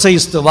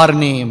ప్రోత్సహిస్తూ,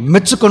 వారిని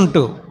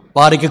మెచ్చుకుంటూ,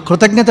 వారికి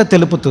కృతజ్ఞత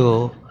తెలుపుతూ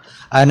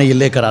ఆయన ఈ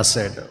లేఖ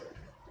రాశాడు.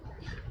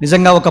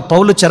 నిజంగా ఒక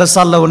పౌలు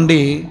చెరసాల్లో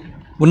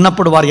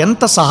ఉన్నప్పుడు వారు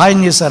ఎంత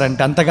సహాయం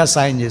చేశారంటే అంతగా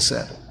సహాయం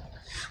చేశారు.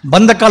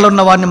 బంధకాల్లో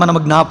ఉన్న వారిని మనం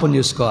జ్ఞాపం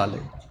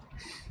చేసుకోవాలి,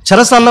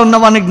 చెరసాల్లో ఉన్న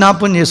వారిని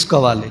జ్ఞాపం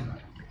చేసుకోవాలి,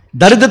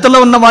 దరిద్రతలో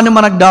ఉన్న వారిని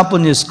మనం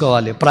జ్ఞాపం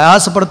చేసుకోవాలి,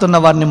 ప్రయాసపడుతున్న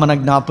వారిని మనం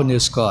జ్ఞాపం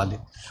చేసుకోవాలి.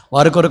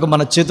 వారి కొరకు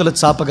మన చేతులు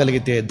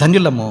చాపగలిగితే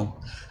ధన్యులము.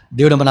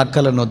 దేవుడు మన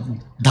అక్కలను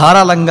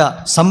ధారాళంగా,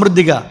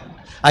 సమృద్ధిగా,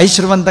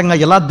 ఐశ్వర్యవంతంగా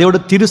ఎలా దేవుడు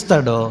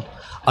తీరుస్తాడో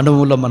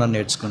అనుభవంలో మనం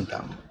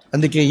నేర్చుకుంటాం.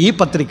 అందుకే ఈ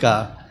పత్రిక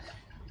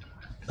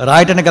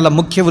రాయటానికి గల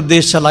ముఖ్య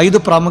ఉద్దేశాలు 5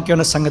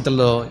 ప్రాముఖ్యమైన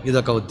సంగతుల్లో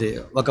ఇదొక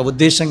ఒక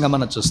ఉద్దేశంగా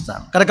మనం చూస్తాం.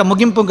 కనుక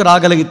ముగింపుకు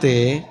రాగలిగితే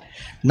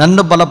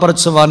నన్ను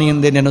బలపరచువాని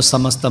ఎందే నేను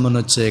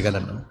సమస్తమును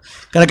చేయగలను.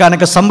 కనుక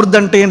ఆయనకు సమృద్ధి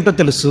అంటే ఏంటో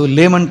తెలుసు,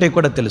 లేమంటే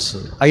కూడా తెలుసు.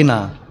 అయినా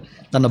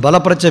తను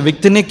బలపరిచే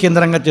వ్యక్తిని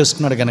కేంద్రంగా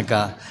చేసుకున్నాడు కనుక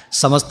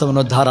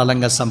సమస్తమును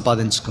ధారాళంగా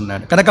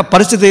సంపాదించుకున్నాడు. కనుక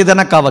పరిస్థితి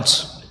ఏదైనా కావచ్చు,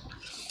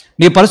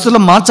 నీ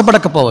పరిస్థితుల్లో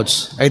మార్చబడకపోవచ్చు,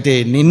 అయితే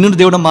నిన్ను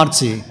దేవుడు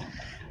మార్చి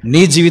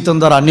నీ జీవితం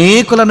ద్వారా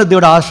అనేకులను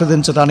దేవుడు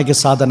ఆస్వాదించడానికి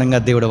సాధనంగా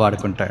దేవుడు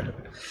వాడుకుంటాడు.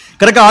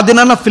 కనుక ఆ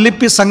దినాన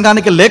ఫిలిప్పి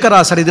సంఘానికి లేఖ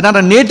రాశాడు. ఈ దినాన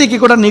నేటికి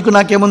కూడా నీకు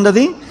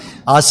నాకేముంది,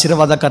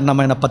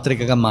 ఆశీర్వాదకరణమైన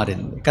పత్రికగా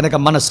మారింది. కనుక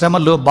మన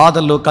శ్రమలు,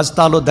 బాధలు,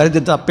 కష్టాలు,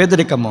 దరిద్రత,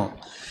 పేదరికము,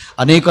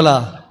 అనేకుల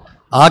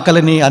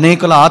ఆకలిని,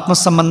 అనేకుల ఆత్మ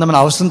సంబంధమైన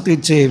అవసరం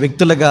తీర్చే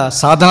వ్యక్తులుగా,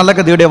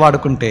 సాధనాలుగా దేవుడే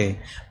వాడుకుంటే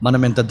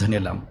మనం ఎంత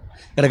ధన్యులం.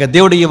 కనుక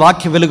దేవుడు ఈ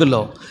వాక్య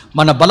వెలుగులో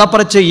మన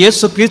బలపరిచే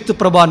యేసు క్రీస్తు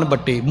ప్రభువుని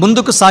బట్టి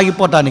ముందుకు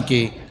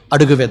సాగిపోవటానికి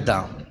అడుగు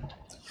వేద్దాం.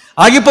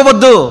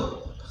 ఆగిపోవద్దు.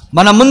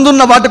 మన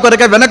ముందున్న వాటి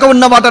కొరకే వెనక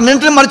ఉన్న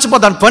వాటన్నింటినీ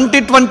మర్చిపోతాం.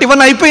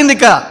 2021 అయిపోయింది.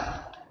 ఇక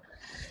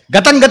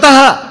గతం గత.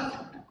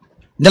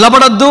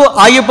 నిలబడొద్దు,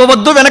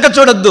 ఆగిపోవద్దు, వెనక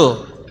చూడొద్దు,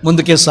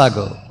 ముందుకే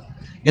సాగు.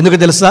 ఎందుకు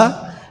తెలుసా?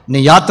 నీ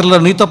యాత్రలో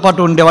నీతో పాటు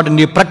ఉండేవాడు,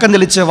 నీ ప్రక్కన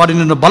నిలిచేవాడు,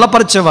 నిన్ను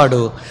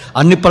బలపరిచేవాడు,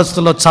 అన్ని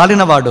పరిస్థితుల్లో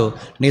చాలినవాడు,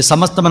 నీ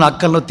సమస్తమైన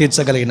అక్కలను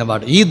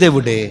తీర్చగలిగినవాడు ఈ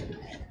దేవుడే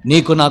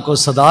నీకు నాకు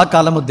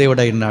సదాకాలము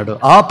దేవుడై ఉన్నాడు.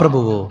 ఆ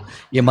ప్రభువు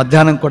ఈ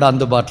మధ్యాహ్నం కూడా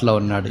అందుబాటులో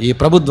ఉన్నాడు. ఈ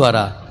ప్రభు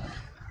ద్వారా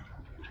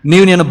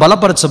నేను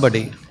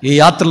బలపరచబడి ఈ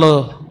యాత్రలో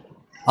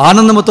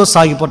ఆనందముతో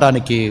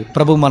సాగిపోవటానికి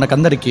ప్రభు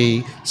మనకందరికీ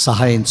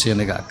సహాయం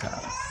చేయనుగాక.